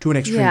friend to an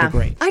extreme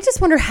degree. I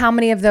just wonder how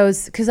many of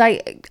those, because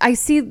I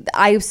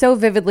so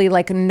vividly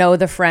like know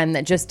the friend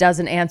that just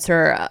doesn't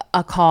answer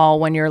a call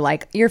when you're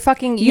like, you're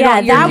fucking,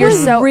 that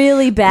was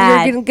really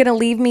bad. You're gonna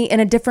leave me in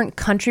a different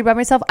country by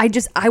myself.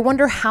 I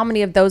wonder how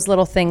many of those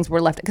little things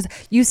were left, because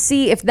you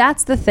see if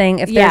that's the thing,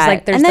 if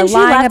there's and then the she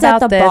lying left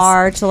about at the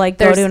bar to like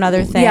go to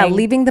another thing. Yeah,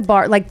 leaving the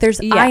bar. Like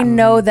I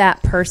know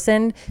that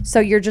person. So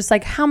you're just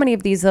like, how many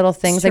of these little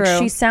things?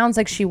 Like she sounds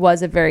like she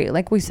was a very,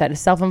 like we said, a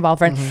self-involved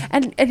friend.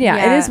 And it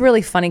is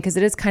really funny because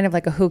it is kind of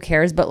like a who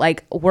cares, but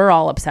like we're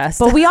all obsessed.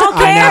 But we all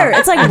care.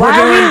 It's like, why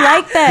are we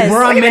like this?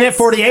 We're on minute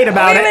 48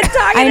 about it. We've been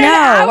talking an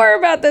hour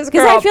about this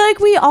girl. Because I feel like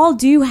we all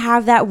do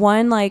have that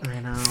one like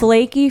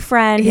flaky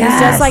friend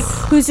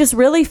who's just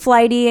really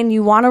flighty, and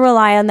you want to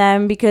rely on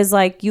them because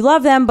like you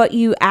love them, but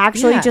you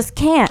actually just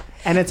can't.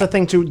 And it's a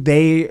thing too.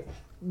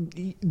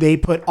 They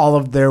put all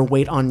of their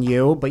weight on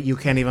you, but you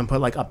can't even put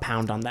like a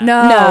pound on that.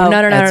 No.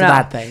 It's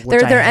that thing.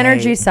 They're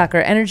energy sucker,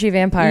 energy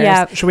vampires.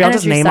 Yeah. Should we all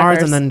just name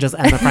ours and then just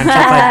end the friendship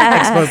by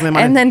exposing them?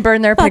 And then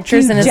burn their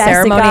pictures in a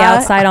ceremony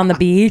outside on the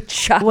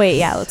beach.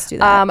 Wait, let's do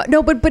that.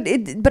 No,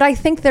 but I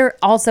think there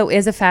also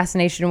is a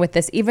fascination with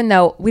this, even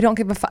though we don't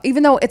give a fuck.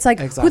 Even though it's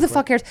like, who the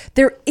fuck cares?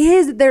 There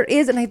is,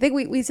 and I think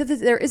we said this.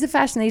 There is a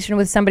fascination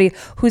with somebody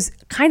who's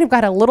kind of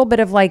got a little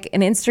bit of like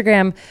an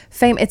Instagram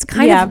fame. It's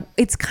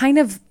kind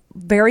of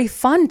very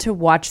fun to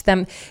watch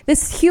them.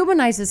 This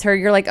humanizes her.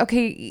 You're like,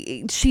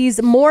 okay, she's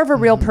more of a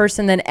real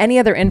person than any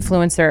other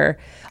influencer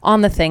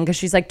on the thing, because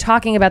she's like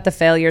talking about the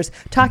failures,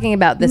 talking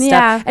about this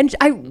stuff. And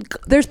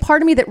there's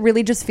part of me that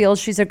really just feels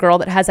she's a girl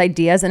that has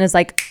ideas and is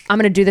like, I'm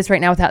going to do this right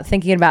now without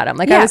thinking about them.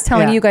 Like I was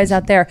telling you guys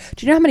out there,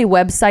 do you know how many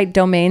website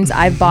domains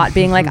I've bought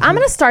being like, I'm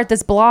going to start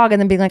this blog, and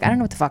then being like, I don't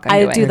know what the fuck I'm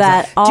doing. I do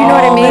that all do you know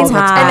what I mean? the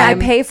time. And I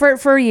pay for it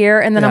for a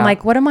year, and then I'm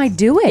like, what am I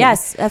doing?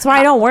 Yes, that's why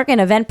I don't work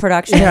in event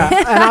production.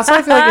 And also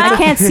I feel like I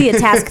can't see a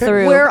task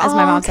through. We're as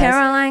my mom says.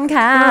 Caroline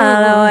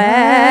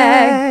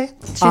Calloway.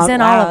 She's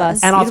in all of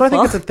us. And also I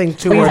think it's a thing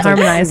too where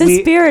harmonize the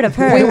spirit of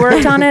her. We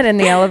worked on it in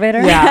the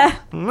elevator. Yeah.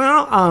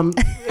 Well,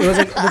 it was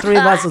like the three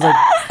of us was like,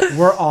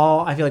 we're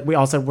all, I feel like we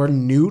all said we're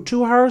new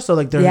to her. So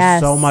like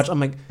there's so much. I'm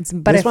like,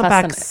 this went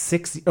back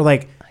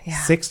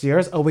 6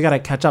 years. Oh, we got to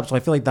catch up. So I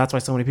feel like that's why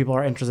so many people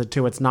are interested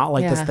too. It's not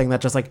like this thing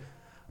that just like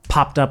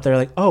popped up. They're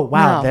like, oh,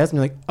 wow, this. And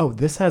you're like, oh,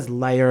 this has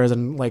layers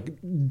and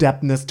like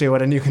depthness to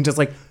it. And you can just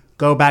like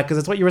go back. Because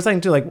it's what you were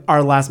saying too. Like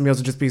our last meals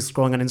would just be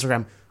scrolling on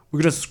Instagram. We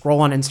could just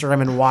scroll on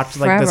Instagram and watch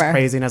like this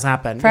craziness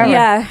happen.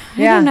 Yeah.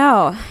 I don't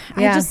know.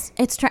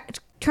 It's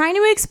trying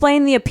to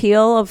explain the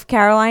appeal of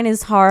Caroline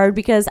is hard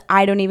because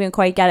I don't even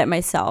quite get it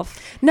myself.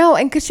 No,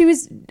 and because she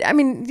was, I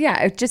mean,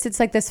 it's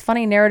like this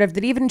funny narrative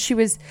that even she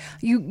was,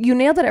 you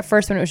nailed it at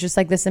first when it was just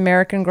like this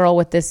American girl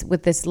with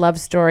this love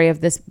story of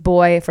this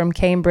boy from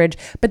Cambridge.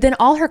 But then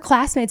all her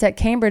classmates at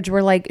Cambridge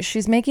were like,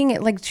 she's making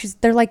it like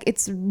they're like,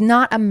 it's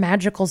not a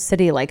magical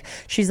city. Like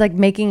she's like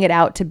making it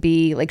out to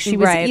be like, she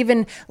was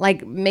even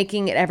like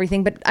making it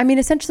everything. But I mean,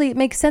 essentially it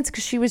makes sense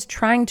because she was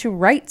trying to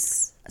write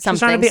something.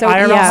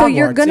 So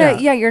you're gonna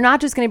you're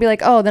not just gonna be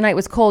like, oh, the night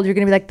was cold. You're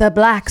gonna be like, the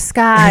black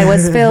sky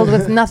was filled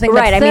with nothing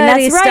but 30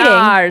 that's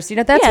stars. You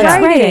know, that's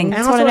writing.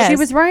 That's what it is. She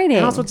was writing.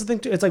 And also it's the thing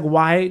too, it's like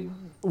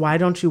why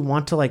don't you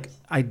want to like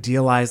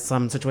idealize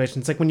some situations?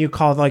 It's like when you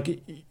call,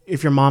 like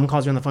if your mom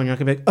calls you on the phone, you're not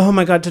gonna be like, oh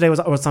my god, today was,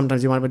 or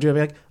sometimes you want to do it, be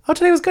like, oh,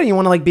 today was good. You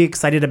want to like be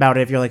excited about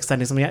it if you're like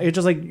sending something out. You're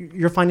just like,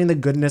 you're finding the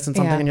goodness in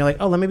something and you're like,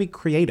 oh, let me be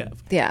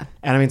creative. Yeah.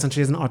 And I mean, since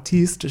she's an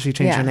autiste, she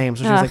changed her name.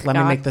 So she's like, let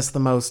me make this the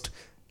most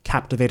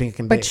captivating it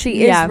can be. But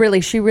she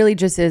is she really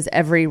just is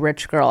every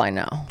rich girl I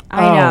know.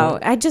 I know.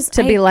 I just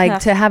to be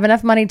like to have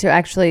enough money to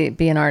actually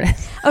be an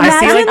artist. I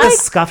see like the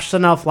scuffed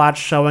Chanel flats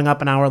showing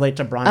up an hour late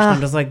to brunch. And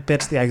I'm just like,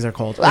 bitch, the eggs are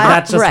cold. Like,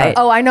 that's just her.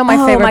 Oh, I know my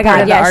favorite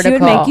part of the article. She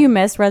would make you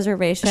miss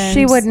reservations.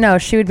 She would know.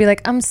 She would be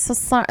like, I'm so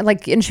sorry.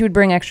 Like, and she would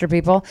bring extra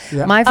people.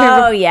 Yeah. My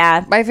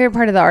favorite. My favorite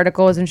part of the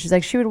article was when she's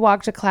like, she would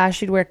walk to class.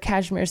 She'd wear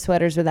cashmere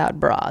sweaters without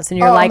bras, and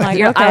you're like,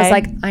 I was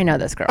like, I know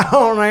this girl.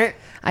 Oh right.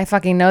 I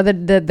fucking know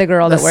the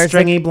girl that wears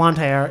stringy blonde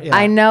hair. Yeah.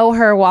 I know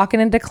her walking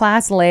into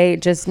class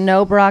late, just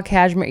no bra,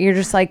 cashmere. You're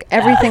just like,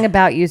 everything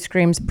about you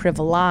screams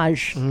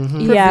privilege.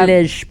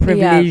 Mm-hmm.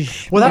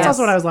 Privilege. Well, that's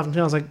also what I was laughing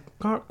to. I was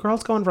like,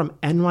 girls going from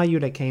NYU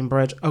to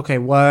Cambridge. Okay,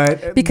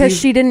 what? Because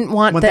she didn't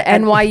want the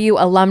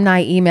NYU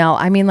alumni email.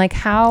 I mean, like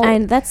how?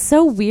 And that's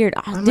so weird.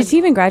 Did she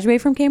even graduate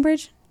from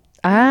Cambridge?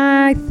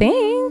 I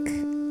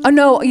think. Oh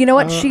no! You know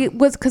what? She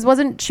was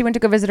she went to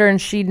go visit her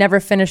and she never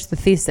finished the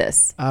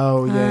thesis.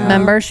 Oh yeah.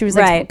 Remember, she was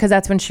like, because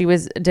that's when she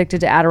was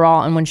addicted to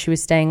Adderall and when she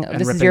was staying.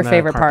 This is your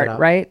favorite part,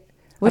 right?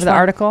 Which of the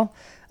article.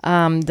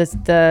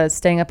 the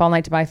staying up all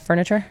night to buy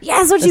furniture.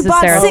 Yeah, so she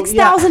bought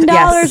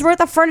 $6,000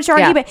 worth of furniture on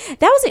eBay.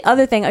 That was the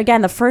other thing.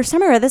 Again, the first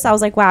time I read this, I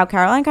was like, wow,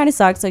 Caroline kind of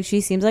sucks. Like,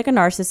 she seems like a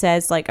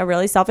narcissist, like a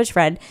really selfish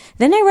friend.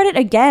 Then I read it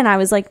again. I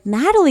was like,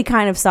 Natalie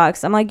kind of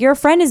sucks. I'm like, your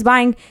friend is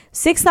buying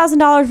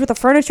 $6,000 worth of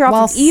furniture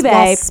off of eBay.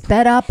 While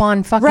sped up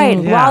on fucking... Right,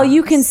 while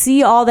you can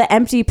see all the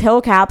empty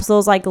pill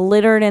capsules like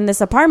littered in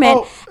this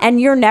apartment, and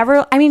you're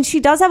never... I mean,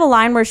 she does have a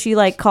line where she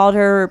like called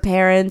her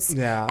parents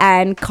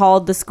and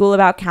called the school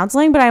about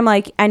counseling, but I'm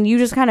like... And you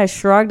just kind of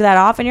shrugged that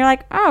off, and you're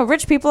like, "Oh,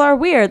 rich people are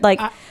weird." Like,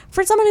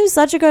 for someone who's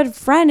such a good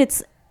friend,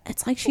 it's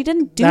like she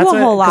didn't do a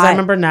whole lot. Because I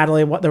remember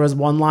Natalie. There was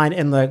one line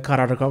in the cut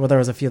article where there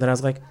was a few that I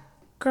was like,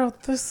 "Girl,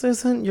 this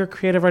isn't your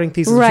creative writing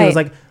thesis." Right. She was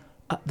like,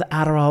 "The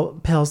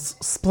Adderall pills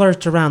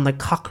splurged around like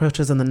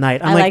cockroaches in the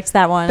night." I liked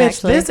that one.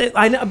 Actually,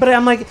 I know, but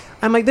I'm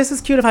like, this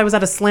is cute if I was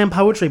at a slam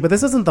poetry, but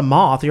this isn't The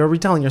Moth. You're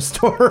retelling your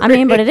story. I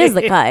mean, but it is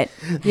the cut.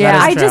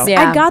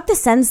 I got the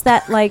sense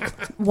that like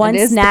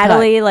once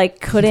Natalie like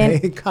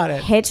couldn't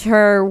hitch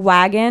her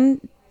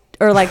wagon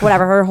or like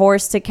whatever, her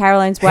horse to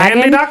Caroline's wagon.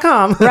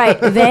 Handy.com. Right.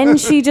 Then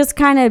she just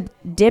kind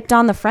of dipped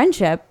on the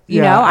friendship.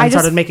 You know, I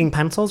started making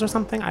pencils or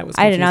something. I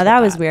don't know. That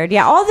was weird.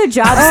 Yeah, all the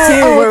jobs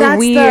too were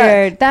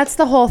weird. That's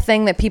the whole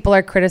thing that people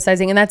are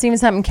criticizing, and that's even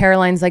something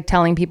Caroline's like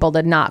telling people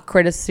to not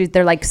criticize.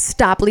 They're like,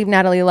 stop, leave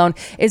Natalie alone.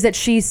 Is that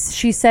she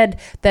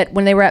said that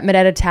when they were at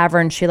Minetta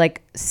Tavern, she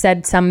like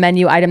said some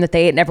menu item that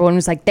they ate, and everyone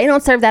was like, they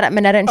don't serve that at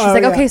Minetta, and she's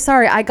okay,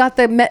 sorry, I got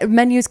the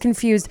menus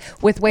confused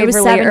with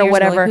Waverly or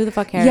whatever. Who the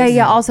fuck cares?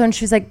 Yeah. Also, and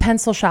she's like,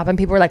 pencil shop, and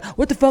people were like,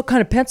 what the fuck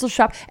kind of pencil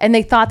shop? And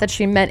they thought that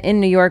she meant in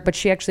New York, but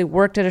she actually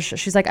worked at a.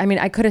 She's like, I mean,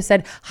 I could have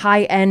said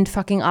high-end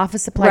fucking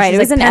office supply. Right, she's it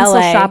was like, in pencil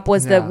LA. shop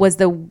was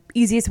the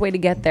easiest way to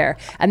get there,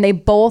 and they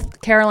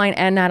both, Caroline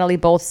and Natalie,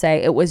 both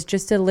say it was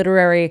just a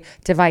literary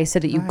device so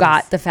that you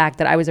got the fact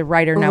that I was a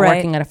writer now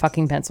working at a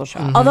fucking pencil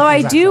shop. Mm-hmm. Although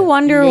I do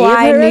wonder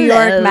why New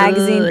York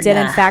Magazine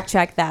didn't fact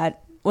check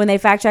that. When they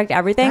fact checked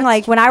everything,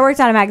 like when I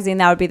worked on a magazine,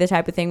 that would be the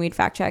type of thing we'd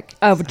fact check.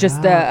 Oh,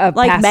 just the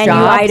like menu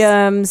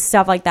items,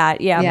 stuff like that.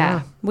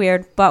 Yeah,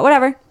 weird, but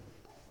whatever.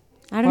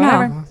 I don't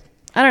know.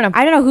 I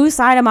don't know whose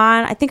side I'm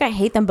on. I think I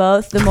hate them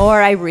both. The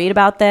more I read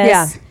about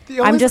this,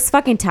 I'm just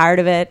fucking tired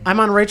of it.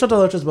 I'm on Rachel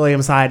DeLoach's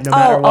Williams side no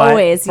matter what.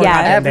 Always,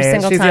 every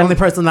single time. She's the only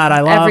person that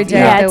I love. Every day.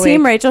 Yeah,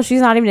 Team Rachel.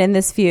 She's not even in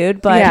this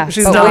feud, but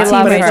she's but not. we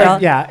love Rachel.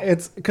 Yeah,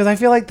 it's because I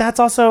feel like that's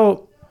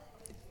also,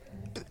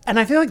 and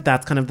I feel like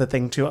that's kind of the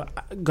thing too.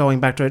 Going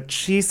back to it,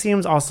 she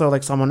seems also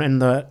like someone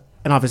and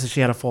obviously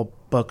she had a full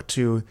book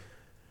to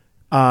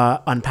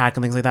unpack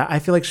and things like that. I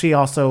feel like she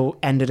also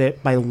ended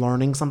it by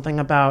learning something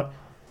about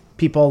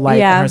people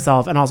like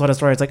herself, and also had a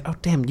story. It's like, oh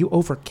damn, you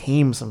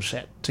overcame some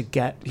shit to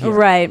get here,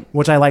 right?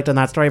 Which I liked in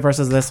that story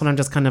versus this one. I'm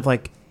just kind of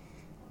like,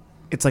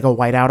 it's like a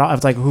whiteout. I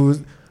was like,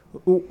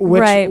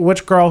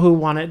 which girl who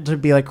wanted to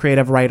be like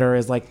creative writer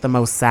is like the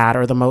most sad or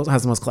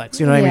has the most clicks?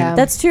 You know what I mean?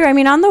 That's true. I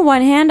mean, on the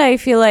one hand, I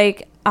feel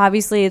like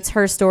obviously it's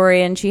her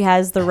story and she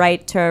has the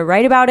right to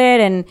write about it,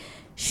 and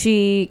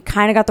she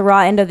kind of got the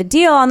raw end of the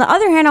deal. On the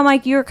other hand, I'm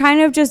like, you're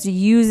kind of just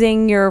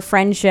using your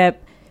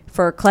friendship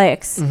for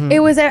clicks. Mm-hmm. It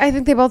was, I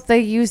think they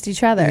used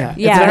each other.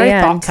 It's very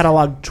Thought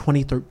Catalog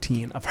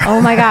 2013 of her.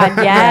 Oh my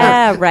God.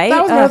 Yeah. Right.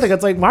 That was another thing.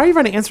 It's like, why are you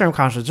running Instagram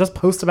conscious? Just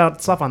post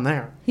about stuff on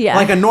there. Yeah.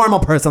 Like a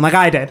normal person, like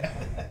I did.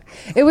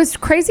 It was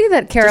crazy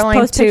that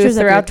Caroline too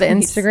throughout the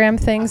Instagram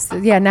things.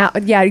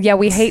 Yeah.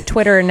 We hate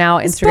Twitter, and now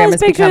Instagram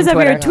has become Twitter. Post pictures of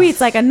your tweets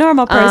like a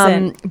normal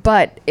person.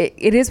 But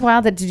it is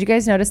wild that, did you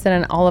guys notice that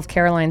in all of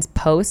Caroline's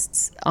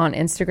posts on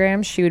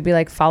Instagram, she would be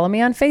like, follow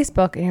me on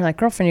Facebook, and you're like,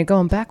 girlfriend, you're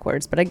going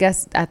backwards. But I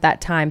guess at that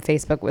time,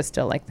 Facebook was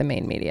still like the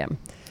main medium.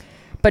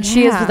 But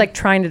she is like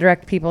trying to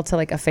direct people to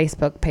like a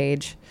Facebook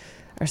page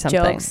or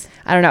something. Jokes.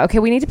 I don't know. Okay,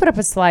 we need to put up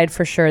a slide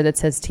for sure that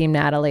says Team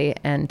Natalie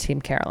and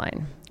Team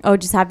Caroline. Oh,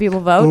 just have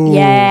people vote?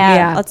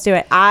 Yeah. Let's do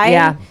it.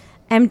 I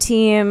am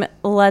team,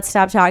 let's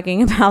stop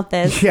talking about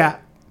this. Yeah.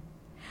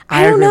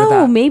 I don't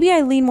know. Maybe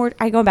I lean more,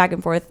 I go back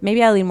and forth.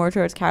 Maybe I lean more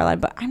towards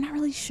Caroline, but I'm not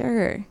really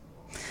sure.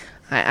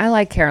 I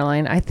like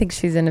Caroline. I think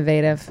she's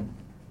innovative.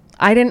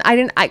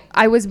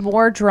 I was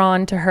more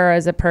drawn to her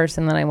as a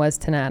person than I was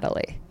to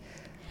Natalie.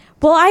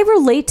 Well, I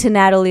relate to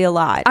Natalie a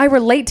lot.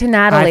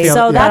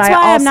 So that's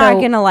why I'm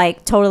not gonna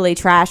like totally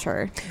trash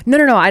her.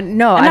 No. I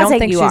don't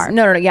think she's. Are.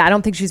 No. Yeah, I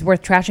don't think she's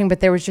worth trashing. But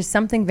there was just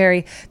something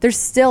there's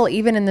still,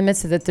 even in the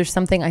midst of it, there's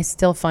something I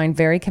still find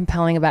very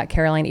compelling about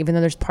Caroline. Even though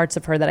there's parts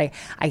of her that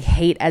I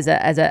hate as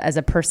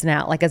a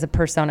personality, like as a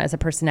persona, as a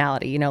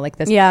personality. You know, like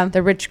this. Yeah.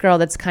 The rich girl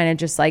that's kind of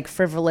just like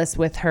frivolous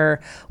with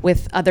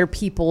other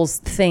people's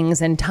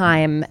things and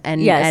time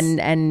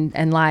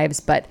and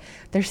lives. But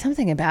there's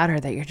something about her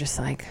that you're just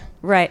like.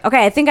 Right.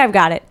 Okay, I think I've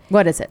got it.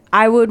 What is it?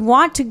 I would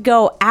want to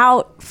go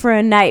out for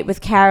a night with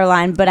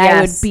Caroline, but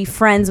I would be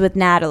friends with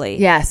Natalie.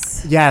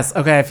 Yes.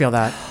 Okay, I feel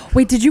that.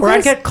 Wait, did you guys... Or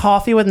I'd get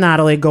coffee with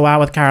Natalie, go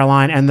out with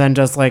Caroline, and then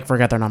just like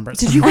forget their numbers.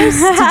 Did you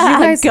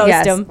guys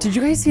ghost them? Did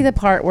you guys see the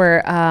part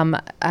where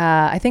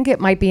I think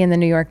it might be in the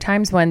New York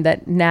Times one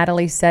that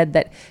Natalie said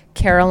that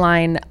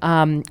Caroline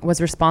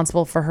was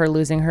responsible for her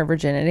losing her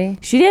virginity?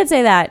 She did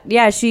say that.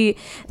 Yeah,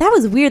 that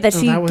was weird that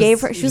she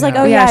gave her. She was like,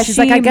 oh yeah, she's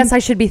like, I guess I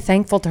should be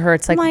thankful to her.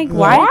 It's like,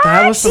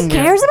 why? She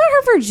cares about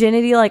her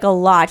virginity like a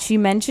lot. She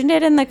mentioned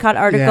it in the Cut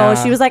article.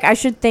 Yeah. She was like, I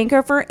should thank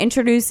her for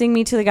introducing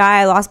me to the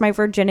guy I lost my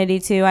virginity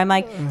to. I'm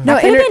like, no,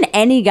 it could have been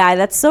any guy.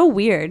 That's so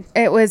weird.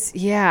 It was,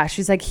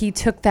 she's like, he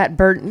took that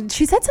burden.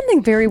 She said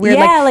something very weird.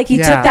 Yeah, like he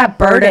took that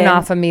burden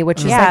off of me, which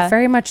is like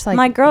very much like, I'm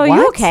like, girl, are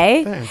you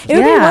okay? It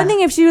would be one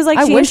thing if she was like,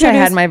 I wish I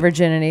had my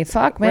virginity.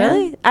 Fuck, man.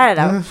 Really? I don't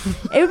know.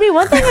 It would be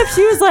one thing if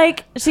she was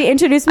like, she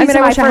introduced me to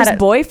my first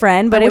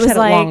boyfriend, but it was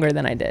like longer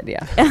than I did.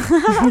 Yeah.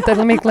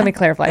 let me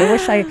clarify.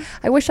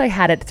 I wish I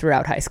had it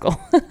throughout high school.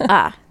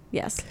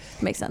 Yes,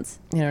 makes sense.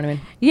 You know what I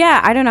mean? Yeah,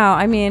 I don't know.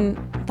 I mean,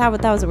 that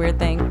was a weird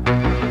thing. Do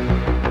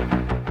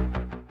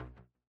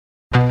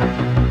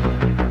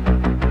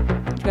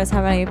you guys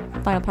have any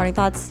final parting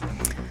thoughts?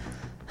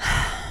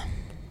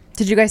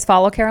 Did you guys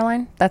follow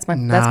Caroline? That's my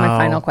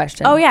final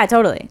question. Oh yeah,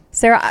 totally,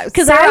 Sarah.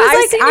 Because I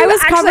was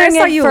covering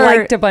it. You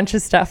liked a bunch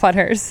of stuff on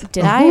hers.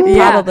 Did I?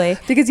 Probably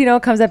because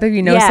it comes up if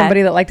you know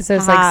somebody that liked it. So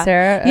it's like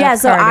Sarah. Yeah.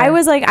 So I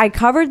was like, I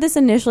covered this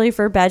initially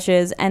for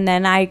Betches, and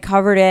then I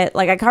covered it.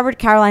 Like I covered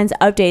Caroline's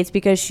updates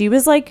because she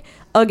was like,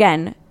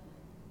 again,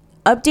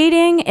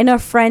 updating in a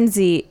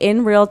frenzy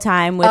in real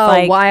time with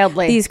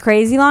wildly these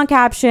crazy long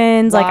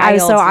captions. Like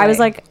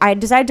I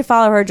decided to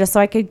follow her just so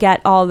I could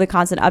get all the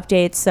constant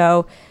updates.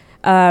 So.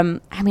 I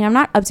mean, I'm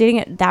not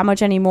updating it that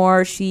much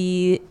anymore.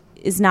 She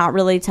is not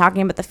really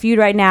talking about the feud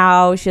right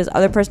now. She has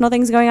other personal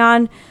things going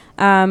on.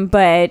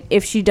 But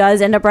if she does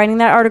end up writing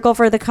that article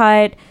for The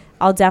Cut,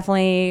 I'll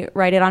definitely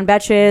write it on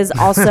Betches.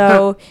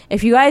 Also,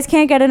 if you guys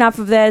can't get enough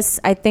of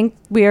this, I think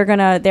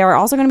they're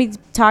also going to be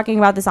talking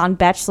about this on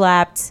Betch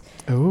Slapped.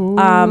 Ooh.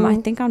 I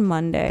think on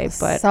Monday,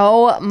 but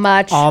so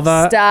much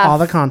stuff, all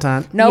the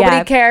content.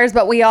 Nobody cares,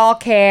 but we all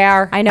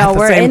care. I know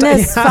we're in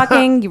this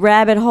fucking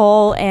rabbit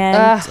hole,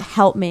 and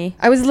help me.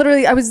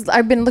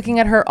 I've been looking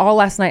at her all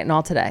last night and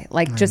all today.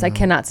 Like, I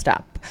cannot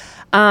stop.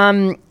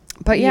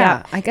 But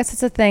I guess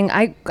it's a thing.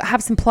 I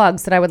have some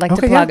plugs that I would like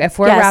to plug if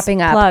we're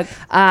wrapping up.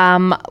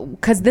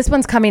 Because this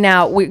one's coming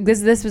out.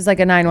 This was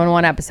like a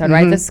 911 episode,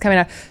 right? This is coming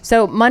out.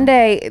 So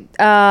Monday.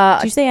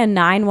 Did you say a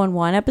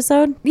 911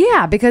 episode?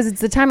 Yeah, because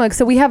it's the time. Like,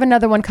 so we have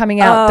another one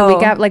coming out the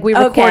week after. Like we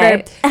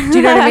recorded. Do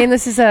you know what I mean?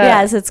 This is a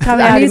yes. It's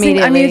coming out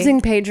immediately. I'm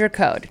using pager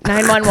code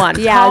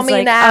 911. Yeah, call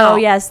me now. Oh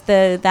yes,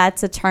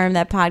 that's a term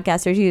that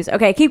podcasters use.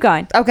 Okay, keep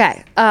going.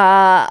 Okay.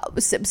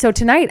 So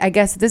tonight, I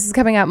guess this is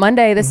coming out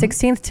Monday, the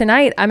 16th.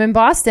 Tonight, I'm in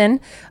Boston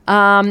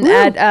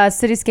at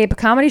Cityscape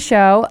Comedy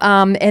Show.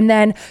 And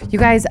then you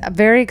guys,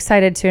 very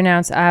excited to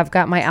announce I've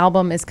got my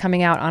album is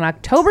coming out on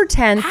October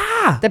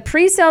 10th. The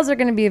pre-sales are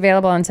going to be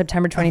available on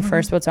September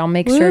 21st, which I'll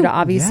make sure to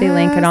obviously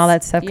link and all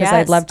that stuff because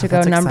I'd love to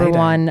go number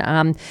one.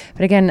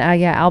 But again,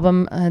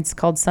 album, it's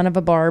called Son of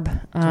a Barb.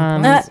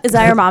 Is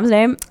that your mom's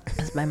name?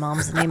 My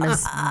mom's name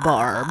is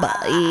Barb.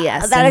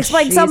 Yes. That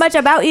explains so much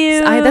about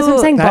you. That's what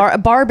I'm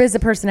saying. Barb is a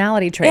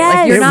personality trait.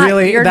 Yes.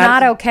 Like you're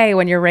not okay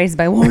when you're raised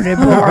by Warner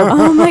Barb.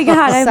 Oh my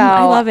God,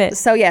 I love it.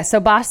 So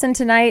Boston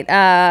tonight,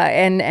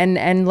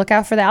 and look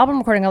out for the album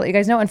recording. I'll let you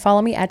guys know, and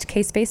follow me at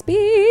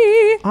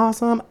KSpaceB.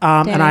 Awesome.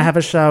 And I have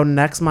a show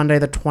next Monday,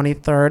 the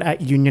 23rd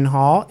at Union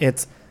Hall.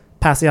 It's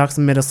Passyoc's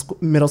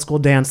middle school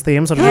dance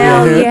theme. So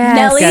Nelly,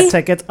 get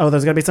tickets. Oh,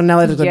 there's gonna be some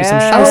Nelly. There's gonna be some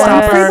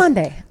Showstopper. Free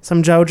Monday.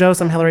 Some JoJo.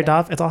 Some Hilary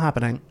Duff. It's all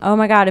happening. Oh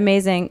my God,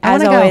 amazing!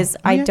 As always,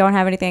 I don't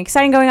have anything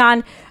exciting going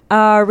on.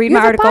 Read my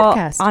article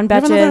on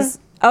Betches.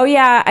 Oh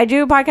yeah, I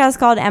do a podcast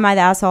called Am I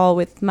the Asshole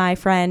with my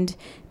friend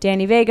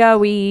Danny Vega.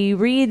 We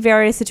read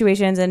various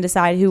situations and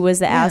decide who was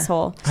the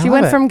asshole. She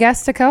went from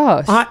guest to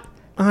co-host.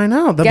 I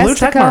know. The guest blue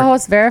check to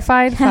co-host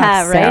verified.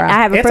 Right. I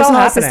have a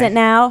personal assistant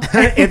now.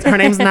 Her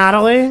name's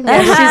Natalie. She's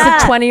a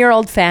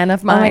 20-year-old fan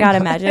of mine. Oh my God,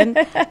 imagine.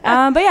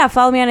 But yeah,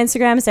 follow me on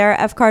Instagram, Sarah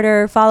F.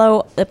 Carter.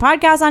 Follow the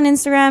podcast on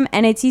Instagram,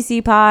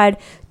 NATC Pod.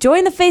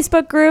 Join the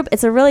Facebook group.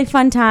 It's a really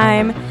fun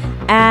time.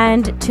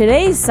 And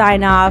today's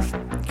sign-off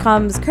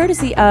comes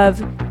courtesy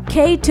of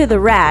K to the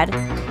Rad.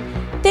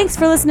 Thanks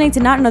for listening to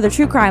Not Another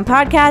True Crime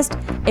Podcast.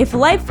 If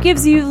life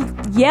gives you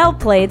Yale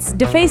plates,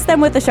 deface them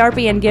with a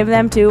Sharpie and give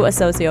them to a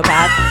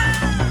sociopath.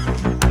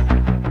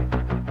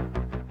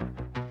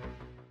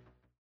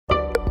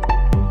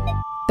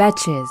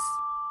 Betches.